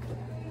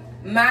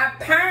 My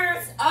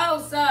parents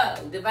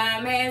also,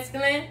 Divine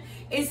Masculine,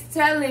 is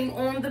telling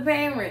on the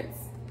parents.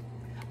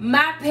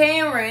 My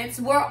parents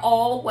were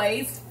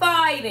always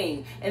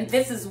fighting. And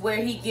this is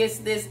where he gets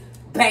this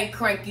bank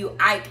crank you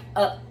Ike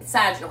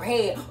upside your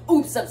head.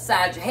 Oops,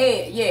 upside your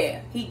head.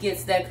 Yeah, he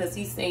gets that because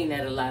he's seen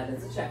that a lot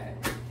as a child.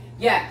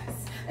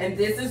 Yes. And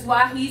this is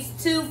why he's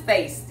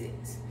two-faced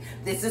it.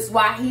 This is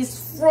why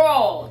he's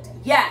fraud.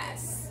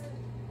 Yes.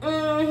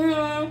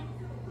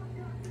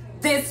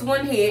 This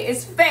one here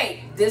is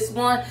fake. This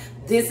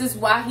is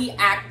why he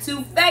act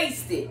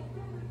two-faced it.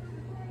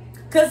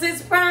 Because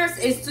his parents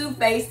is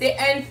two-faced it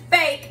and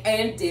fake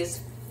and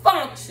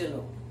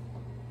dysfunctional.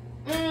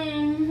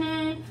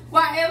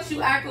 Why else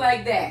you act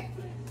like that?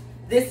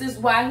 This is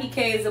why he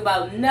cares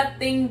about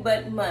nothing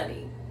but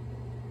money.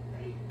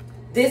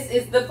 This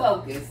is the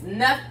focus.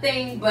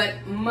 Nothing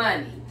but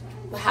money.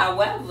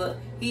 However,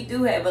 he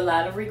do have a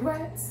lot of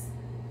regrets.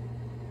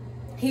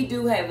 He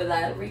do have a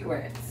lot of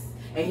regrets.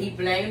 And he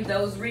blamed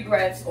those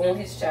regrets on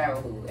his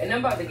childhood. And I'm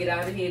about to get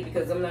out of here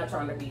because I'm not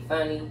trying to be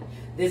funny.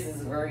 This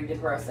is very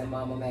depressing,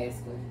 Mama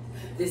Masculine.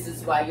 This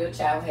is why your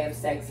child have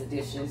sex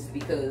addictions,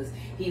 because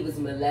he was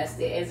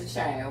molested as a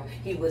child.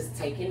 He was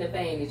taken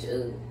advantage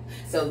of.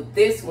 So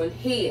this one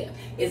here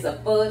is a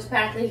fudge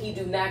packer. He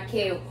do not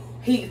care.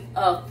 He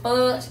a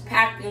fudge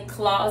packing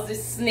closet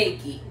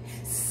sneaky,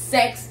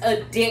 sex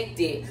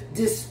addicted,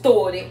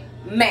 distorted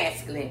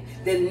masculine.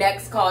 The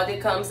next card that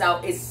comes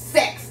out is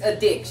sex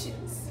addictions.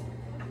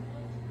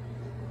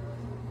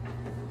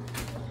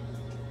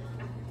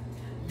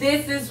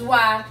 This is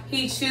why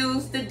he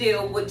chooses to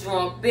deal with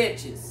drunk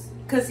bitches,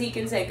 because he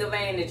can take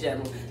advantage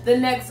of them. The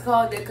next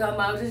card that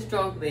come out is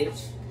drunk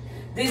bitch.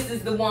 This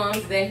is the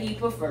ones that he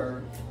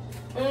preferred.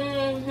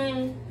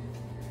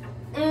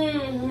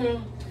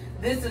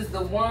 This is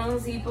the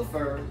ones he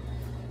preferred.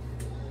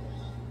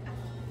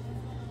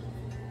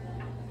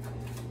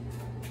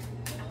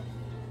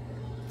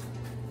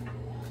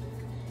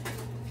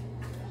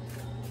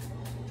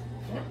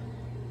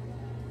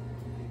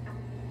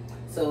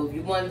 So if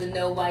you wanted to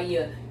know why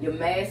your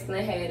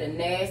masculine had a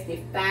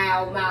nasty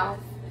foul mouth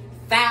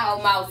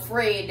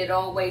Fred that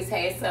always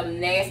had something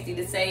nasty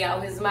to say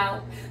out his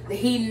mouth,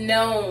 he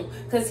known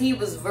because he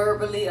was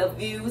verbally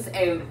abused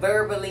and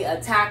verbally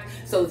attacked.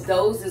 So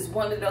those is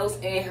one of those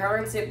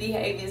inherited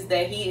behaviors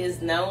that he is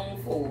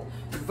known for,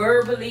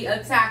 verbally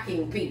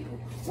attacking people.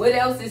 What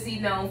else is he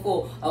known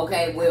for?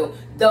 Okay, well,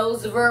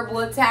 those verbal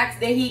attacks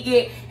that he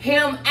get,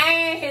 him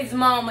and his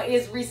mama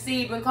is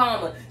receiving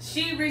karma.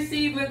 She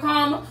receiving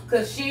karma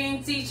because she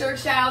ain't teach her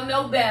child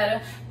no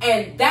better.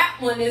 And that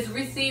one is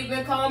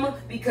receiving karma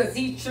because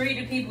he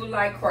treated people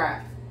like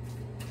crap.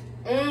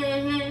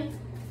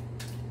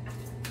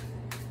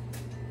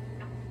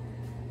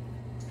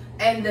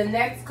 And the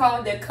next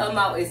card that come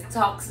out is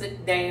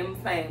toxic damn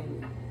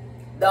family.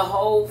 The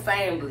whole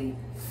family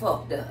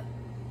fucked up.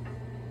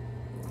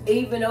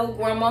 Even old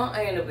Grandma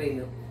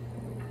Annabelle.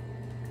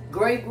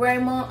 Great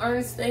Grandma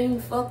Ernestine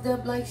fucked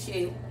up like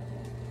shit.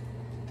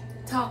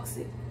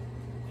 Toxic.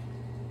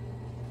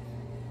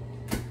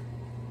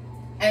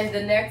 And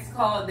the next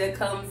card that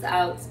comes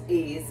out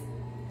is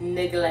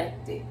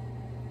neglected.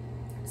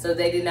 So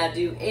they did not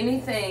do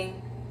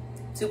anything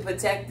to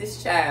protect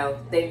this child.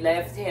 They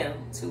left him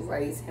to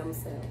raise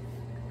himself.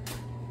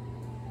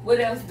 What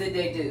else did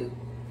they do?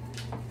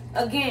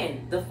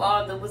 Again, the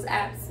father was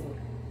absent.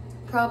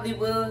 Probably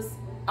was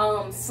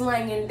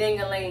slanging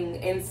ding-a-ling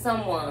in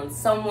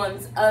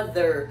someone's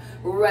other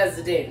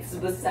residence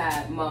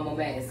beside Mama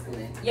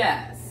Masculine.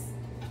 Yes.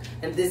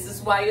 And this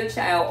is why your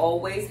child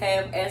always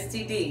have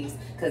STDs,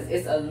 because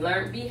it's a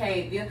learned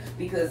behavior,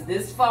 because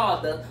this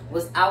father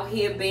was out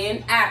here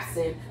being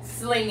absent,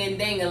 slinging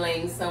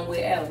ding-a-ling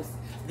somewhere else.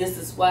 This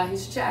is why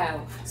his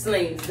child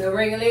slings the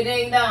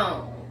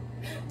ring-a-ling-ding-dong.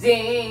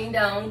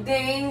 Ding-dong,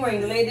 ding,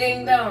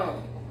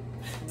 ring-a-ling-ding-dong.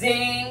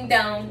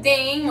 Ding-dong,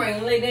 ding,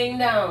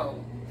 ring-a-ling-ding-dong.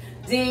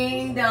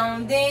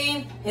 Ding-dong,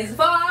 ding, his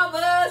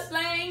father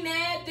slang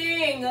that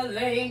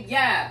ding-a-ling,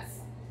 yes.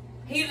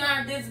 He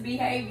learned this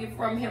behavior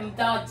from him,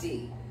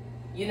 Dodgy.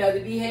 You know,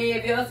 the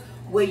behaviors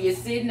where you're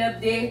sitting up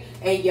there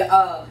and you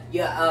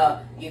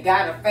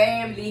got a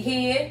family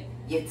here,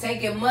 you're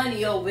taking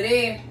money over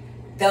there,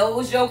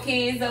 those your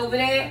kids over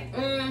there.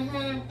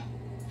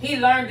 He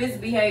learned this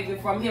behavior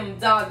from him,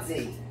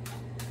 Dodgy.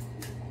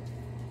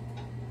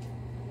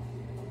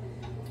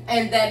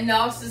 And that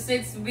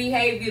narcissistic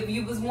behavior, if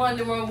you was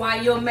wondering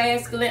why your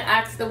masculine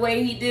acts the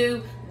way he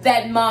do,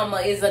 that mama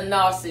is a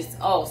narcissist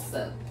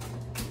also.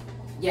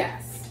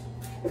 Yes.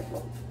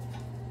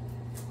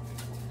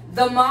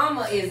 The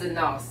mama is a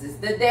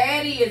narcissist. The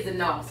daddy is a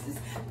narcissist.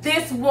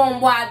 This one,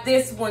 why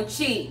this one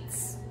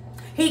cheats.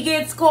 He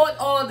gets caught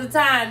all the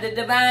time. The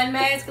divine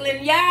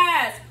masculine,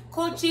 yes.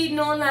 Caught cheating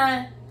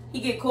online. He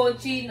get caught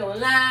cheating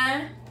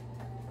online.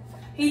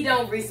 He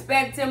don't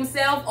respect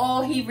himself.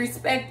 All he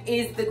respect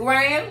is the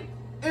gram.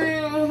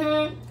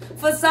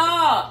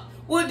 Facade.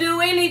 Will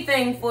do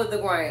anything for the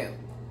gram.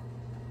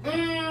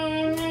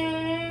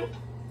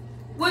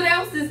 What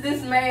else is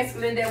this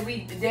masculine that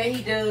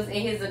he does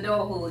in his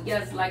adulthood?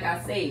 Yes, like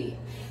I said.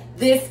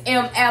 This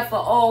MF,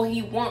 all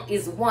he want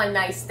is one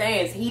night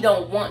stands. He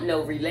don't want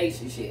no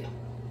relationship.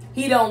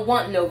 He don't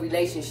want no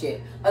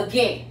relationship.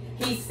 Again,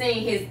 he's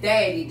seen his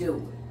daddy do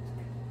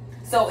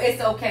it. So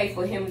it's okay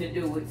for him to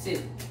do it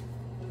too.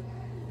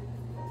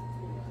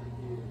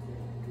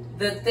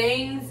 The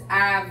things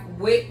I've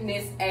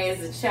witnessed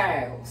as a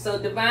child. So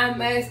divine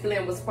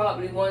masculine was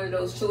probably one of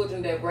those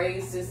children that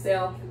raised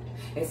himself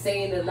and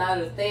saying a lot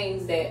of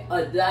things, that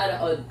a lot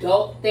of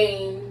adult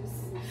things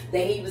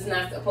that he was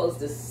not supposed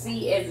to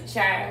see as a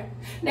child.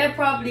 That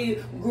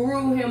probably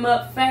grew him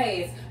up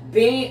fast.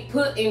 Being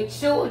put in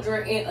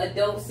children in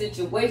adult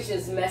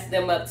situations messed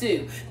them up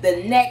too. The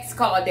next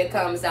card that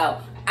comes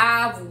out,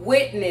 I've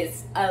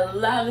witnessed a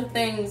lot of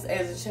things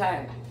as a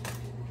child.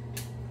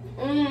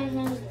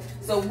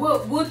 So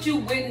what you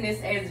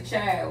witness as a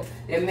child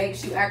that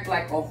makes you act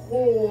like a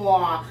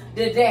whore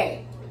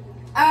today?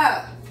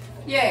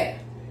 Yeah.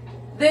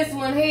 This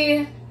one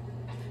here,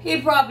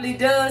 he probably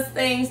does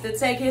things to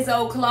take his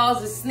old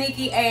closet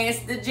sneaky ass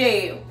to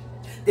jail.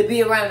 To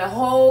be around a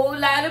whole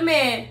lot of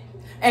men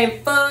and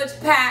fudge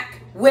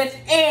pack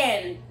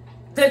within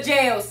the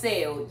jail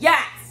cell.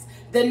 Yes.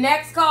 The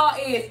next call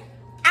is,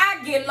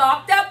 I get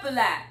locked up a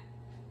lot.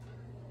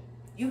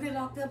 You get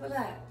locked up a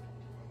lot.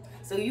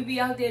 So you be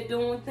out there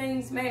doing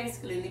things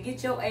masculine to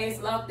get your ass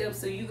locked up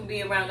so you can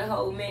be around a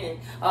whole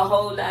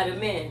lot of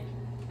men.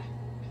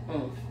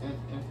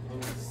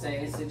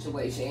 Same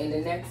situation. And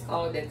the next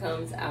card that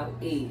comes out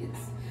is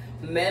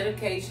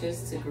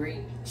medications to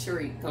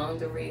treat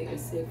gonorrhea and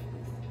syphilis.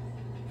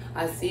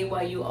 I see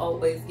why you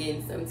always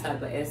getting some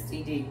type of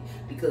STD,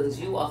 because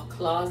you are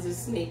closet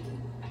sneaky.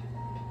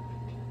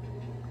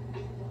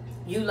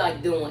 You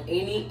like doing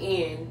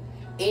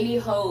any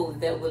hole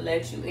that will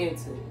let you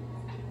into.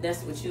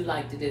 That's what you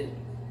like to do.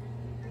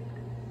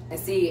 And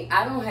see,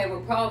 I don't have a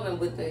problem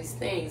with these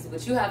things,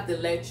 but you have to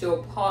let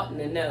your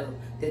partner know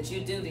that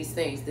you do these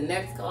things. The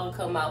next card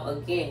come out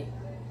again.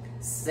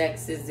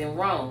 Sex isn't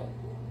wrong,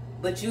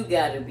 but you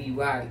gotta be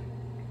right.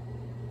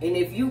 And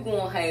if you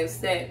gonna have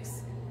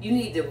sex, you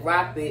need to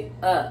wrap it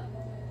up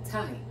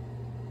tight.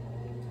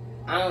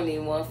 I don't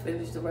even want to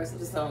finish the rest of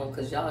the song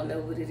because y'all know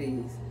what it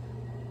is.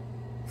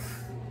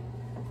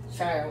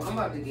 Child, I'm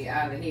about to get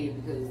out of here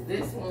because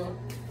this one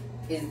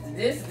is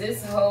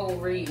this whole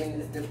reading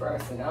is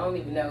depressing. I don't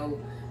even know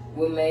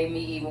what made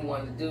me even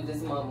want to do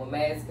this mama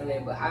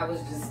masculine, but I was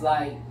just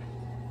like,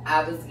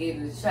 I was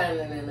getting the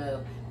channeling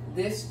of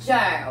this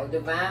child,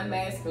 divine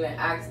masculine,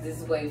 acts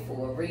this way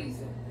for a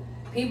reason.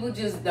 People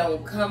just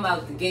don't come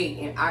out the gate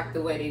and act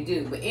the way they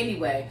do. But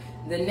anyway,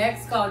 the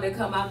next card that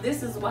come out,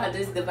 this is why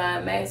this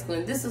divine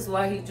masculine, this is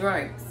why he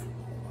drinks.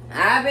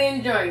 I've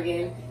been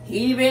drinking,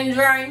 he been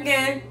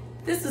drinking.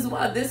 This is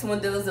why this one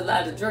does a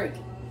lot of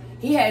drinking.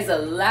 He has a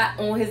lot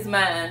on his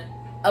mind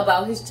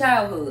about his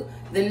childhood.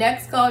 The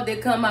next card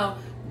that come out,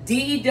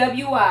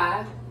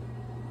 DWI,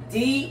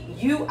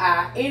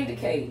 DUI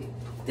indicated.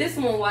 This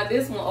one, why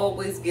this one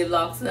always get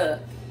locked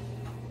up?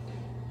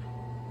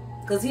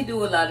 Because he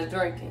do a lot of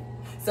drinking.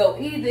 So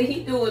either he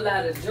do a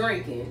lot of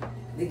drinking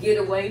to get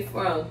away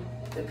from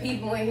the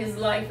people in his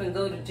life and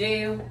go to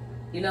jail.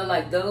 You know,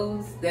 like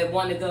those that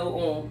want to go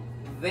on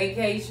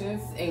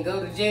vacations and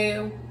go to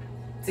jail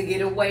to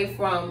get away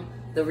from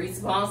the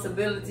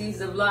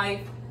responsibilities of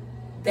life.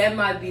 That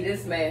might be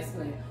this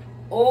masculine.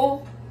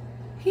 Or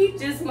he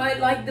just might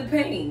like the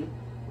pain.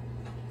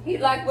 He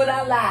like what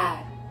I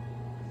lied.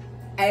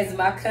 As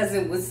my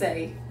cousin would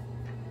say.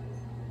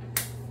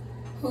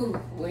 Whew,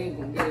 we ain't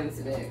gonna get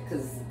into that,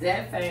 because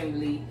that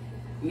family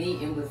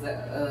meeting was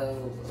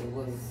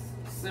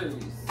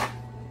serious.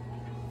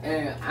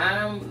 And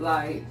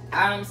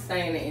I'm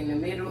standing in the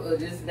middle of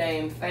this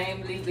damn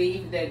family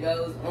beef that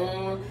goes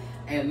on.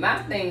 And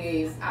my thing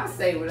is, I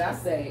say what I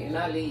say and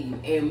I leave.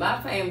 And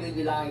my family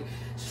be like,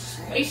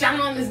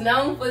 Shawn is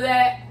known for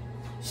that.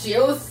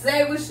 She'll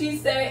say what she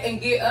said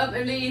and get up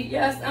and leave.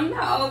 Yes, I'm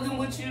not arguing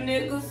with you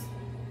niggas.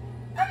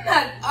 I'm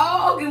not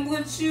arguing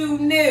with you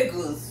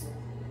niggas.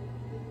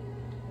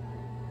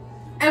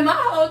 And my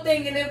whole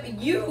thing, and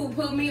if you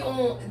put me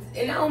on,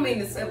 and I don't mean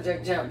the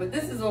subject jump, but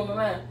this is on my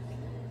mind.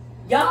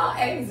 Y'all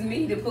asked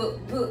me to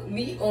put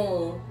me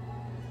on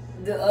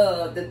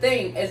the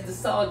thing as the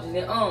sergeant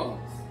in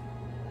arms.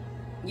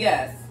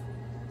 Yes,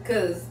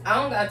 cause I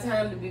don't got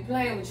time to be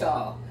playing with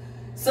y'all.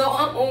 So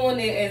I'm on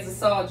there as a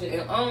sergeant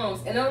in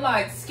arms, and I'm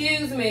like,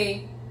 excuse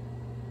me,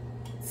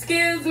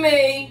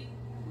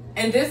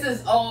 and this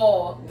is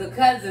all the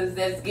cousins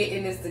that's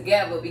getting this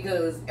together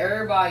because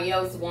everybody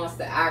else wants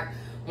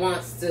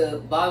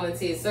to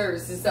volunteer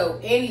services. So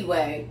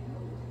anyway,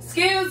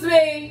 excuse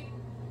me.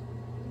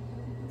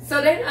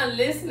 So they're not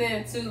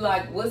listening to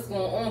like what's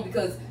going on,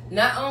 because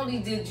not only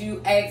did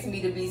you ask me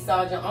to be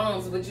sergeant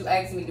arms, but you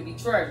asked me to be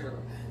treasurer.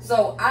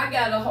 So I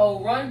got a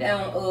whole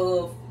rundown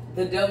of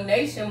the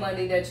donation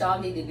money that y'all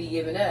need to be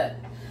giving up.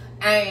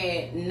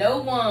 And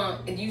no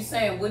one, you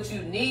saying what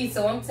you need,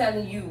 so I'm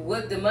telling you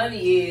what the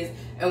money is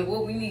and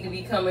what we need to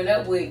be coming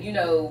up with, you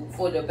know,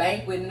 for the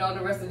banquet and all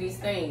the rest of these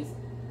things.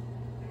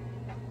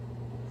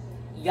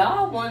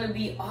 Y'all want to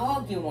be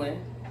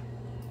arguing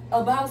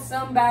about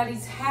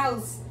somebody's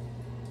house,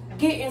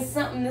 getting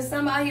something to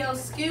somebody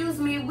else. Excuse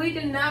me, we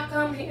did not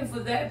come here for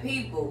that,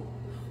 people.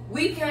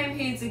 We came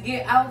here to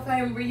get our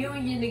family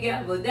reunion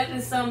together. That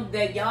is something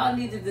that y'all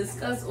need to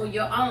discuss on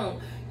your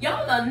own.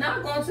 Y'all are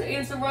not going to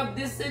interrupt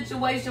this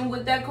situation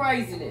with that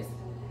craziness.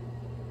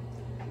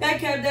 They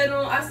kept that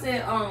on. I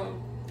said,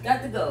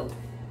 got to go.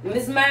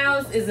 Miss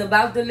Miles is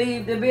about to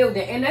leave the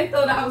building. And they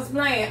thought I was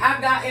playing.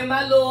 I got in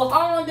my little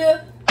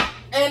Honda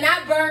and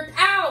I burnt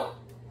out.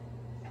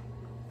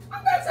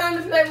 I got time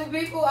to play with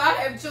people. I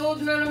have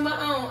children of my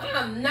own.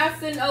 I'm not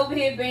sitting over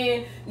here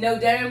being no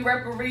damn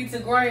referee to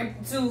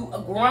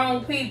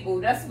grown people.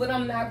 That's what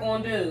I'm not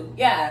going to do.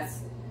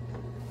 Yes.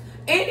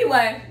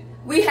 Anyway,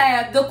 we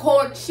have the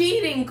court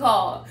cheating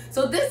card.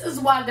 So this is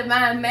why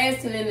Divine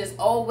Masculine is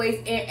always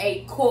in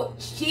a court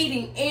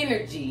cheating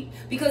energy,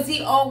 because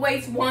he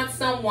always wants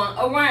someone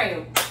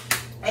around.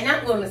 And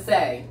I'm going to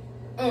say,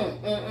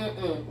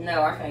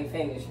 no, I can't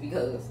finish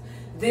because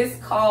this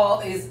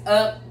card is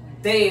up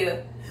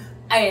there.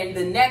 And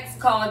the next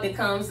card that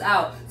comes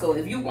out. So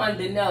if you wanted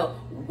to know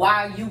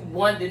why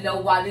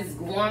this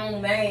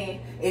grown man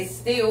is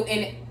still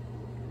in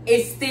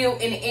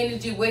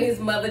energy with his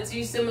mother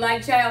teaches him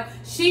like child,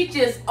 she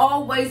just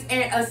always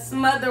in a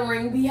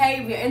smothering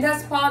behavior, and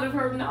that's part of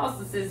her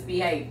narcissist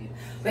behavior.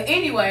 But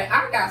anyway,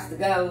 I got to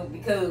go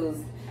because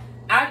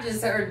I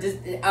just heard this.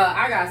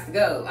 I got to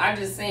go. I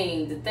just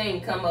seen the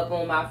thing come up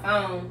on my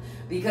phone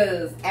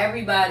because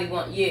everybody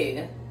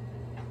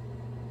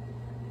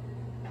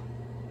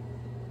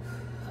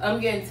I'm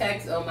getting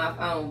texts on my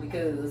phone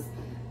because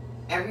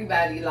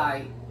everybody,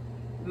 like,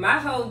 my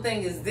whole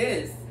thing is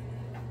this.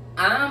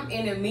 I'm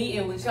in a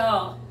meeting with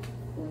y'all.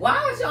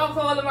 Why is y'all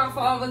calling my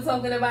father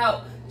talking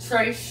about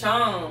Trey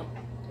Sean?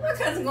 My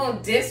cousin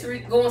gonna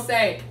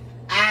say,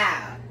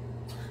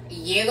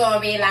 you're gonna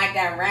be like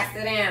the rest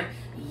of them.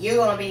 You're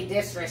gonna be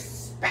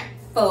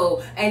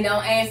disrespectful and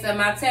don't answer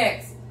my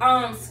text.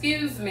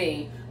 Excuse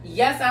me.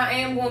 Yes, I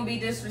am gonna be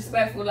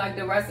disrespectful like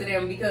the rest of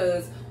them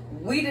because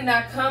we did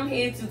not come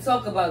here to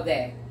talk about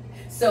that.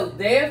 So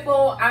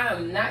therefore, I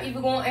am not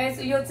even going to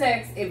answer your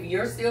text if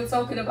you're still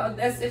talking about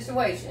that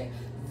situation.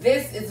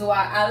 This is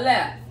why I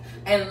left.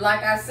 And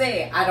like I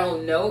said, I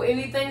don't know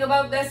anything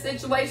about that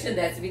situation.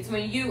 That's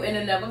between you and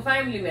another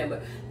family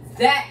member.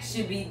 That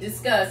should be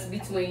discussed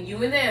between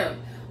you and them.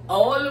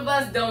 All of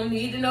us don't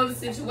need to know the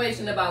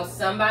situation about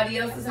somebody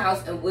else's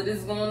house and what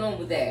is going on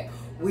with that.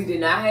 We did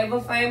not have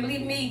a family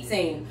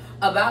meeting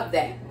about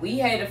that. We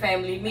had a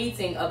family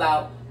meeting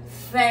about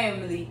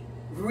family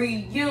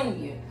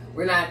reunion.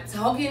 We're not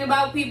talking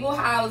about people's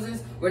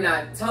houses. We're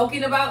not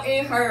talking about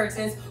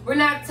inheritance. We're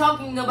not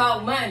talking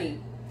about money.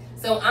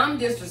 So I'm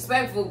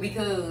disrespectful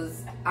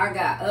because I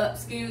got up,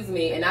 excuse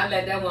me, and I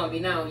let that one be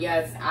known.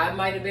 Yes, I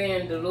might have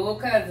been the little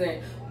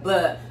cousin,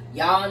 but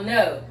y'all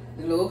know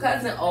the little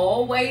cousin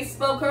always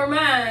spoke her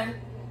mind.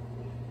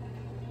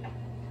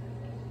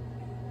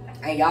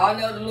 And y'all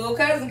know the little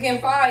cousin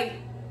can fight.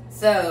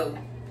 So,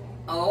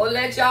 I don't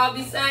let y'all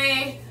be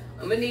saying,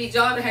 I'm going to need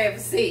y'all to have a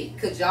seat.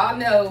 Because y'all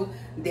know,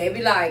 they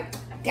be like,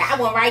 that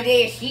one right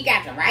there, she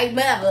got the right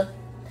mother.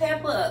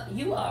 Pepper,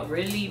 you are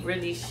really,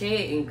 really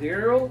shitting,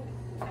 girl.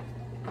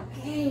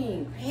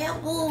 Dang,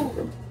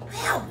 Pebble.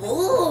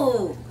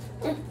 Pebble.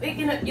 I'm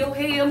picking up your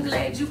hair. I'm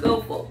glad you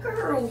go for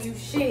girl, you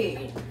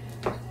shit.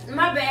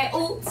 My bad.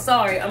 Oh,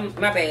 sorry.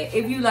 My bad.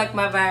 If you like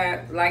my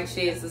vibe, like,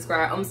 share,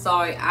 subscribe. I'm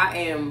sorry. I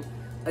am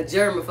a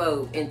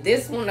germaphobe. And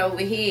this one over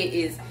here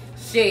is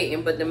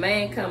shitting. But the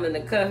man coming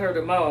to cut her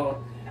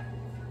tomorrow.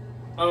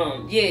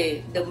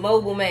 Yeah, the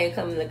mobile man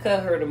coming to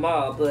cut her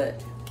tomorrow.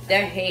 But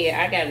that hair,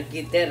 I gotta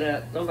get that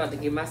up. I'm about to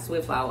get my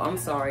Swift out. I'm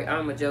sorry.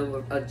 I'm a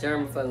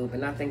germaphobe.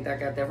 And I think I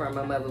got that from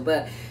my mother.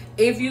 But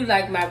if you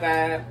like my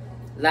vibe,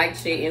 like,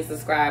 share, and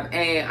subscribe.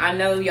 And I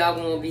know y'all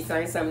gonna be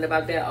saying something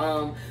about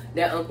that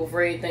that Uncle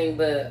Fred thing,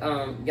 but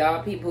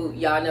y'all people,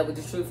 y'all know what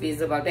the truth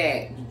is about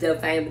that. The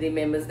family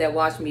members that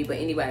watch me. But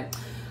anyway,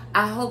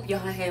 I hope y'all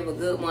have a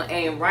good one.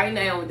 And right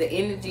now, the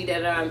energy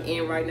that I'm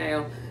in right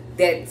now,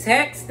 that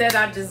text that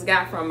I just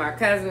got from my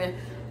cousin,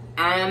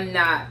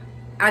 I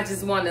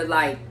just want to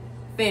like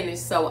finish.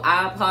 So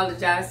I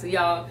apologize to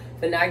y'all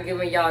for not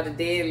giving y'all the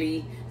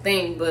daily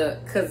thing,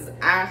 but because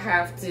I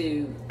have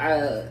to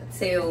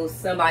tell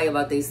somebody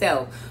about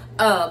themselves.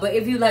 But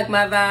if you like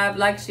my vibe,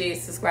 like, share,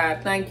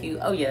 subscribe. Thank you.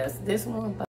 Oh yes, this one.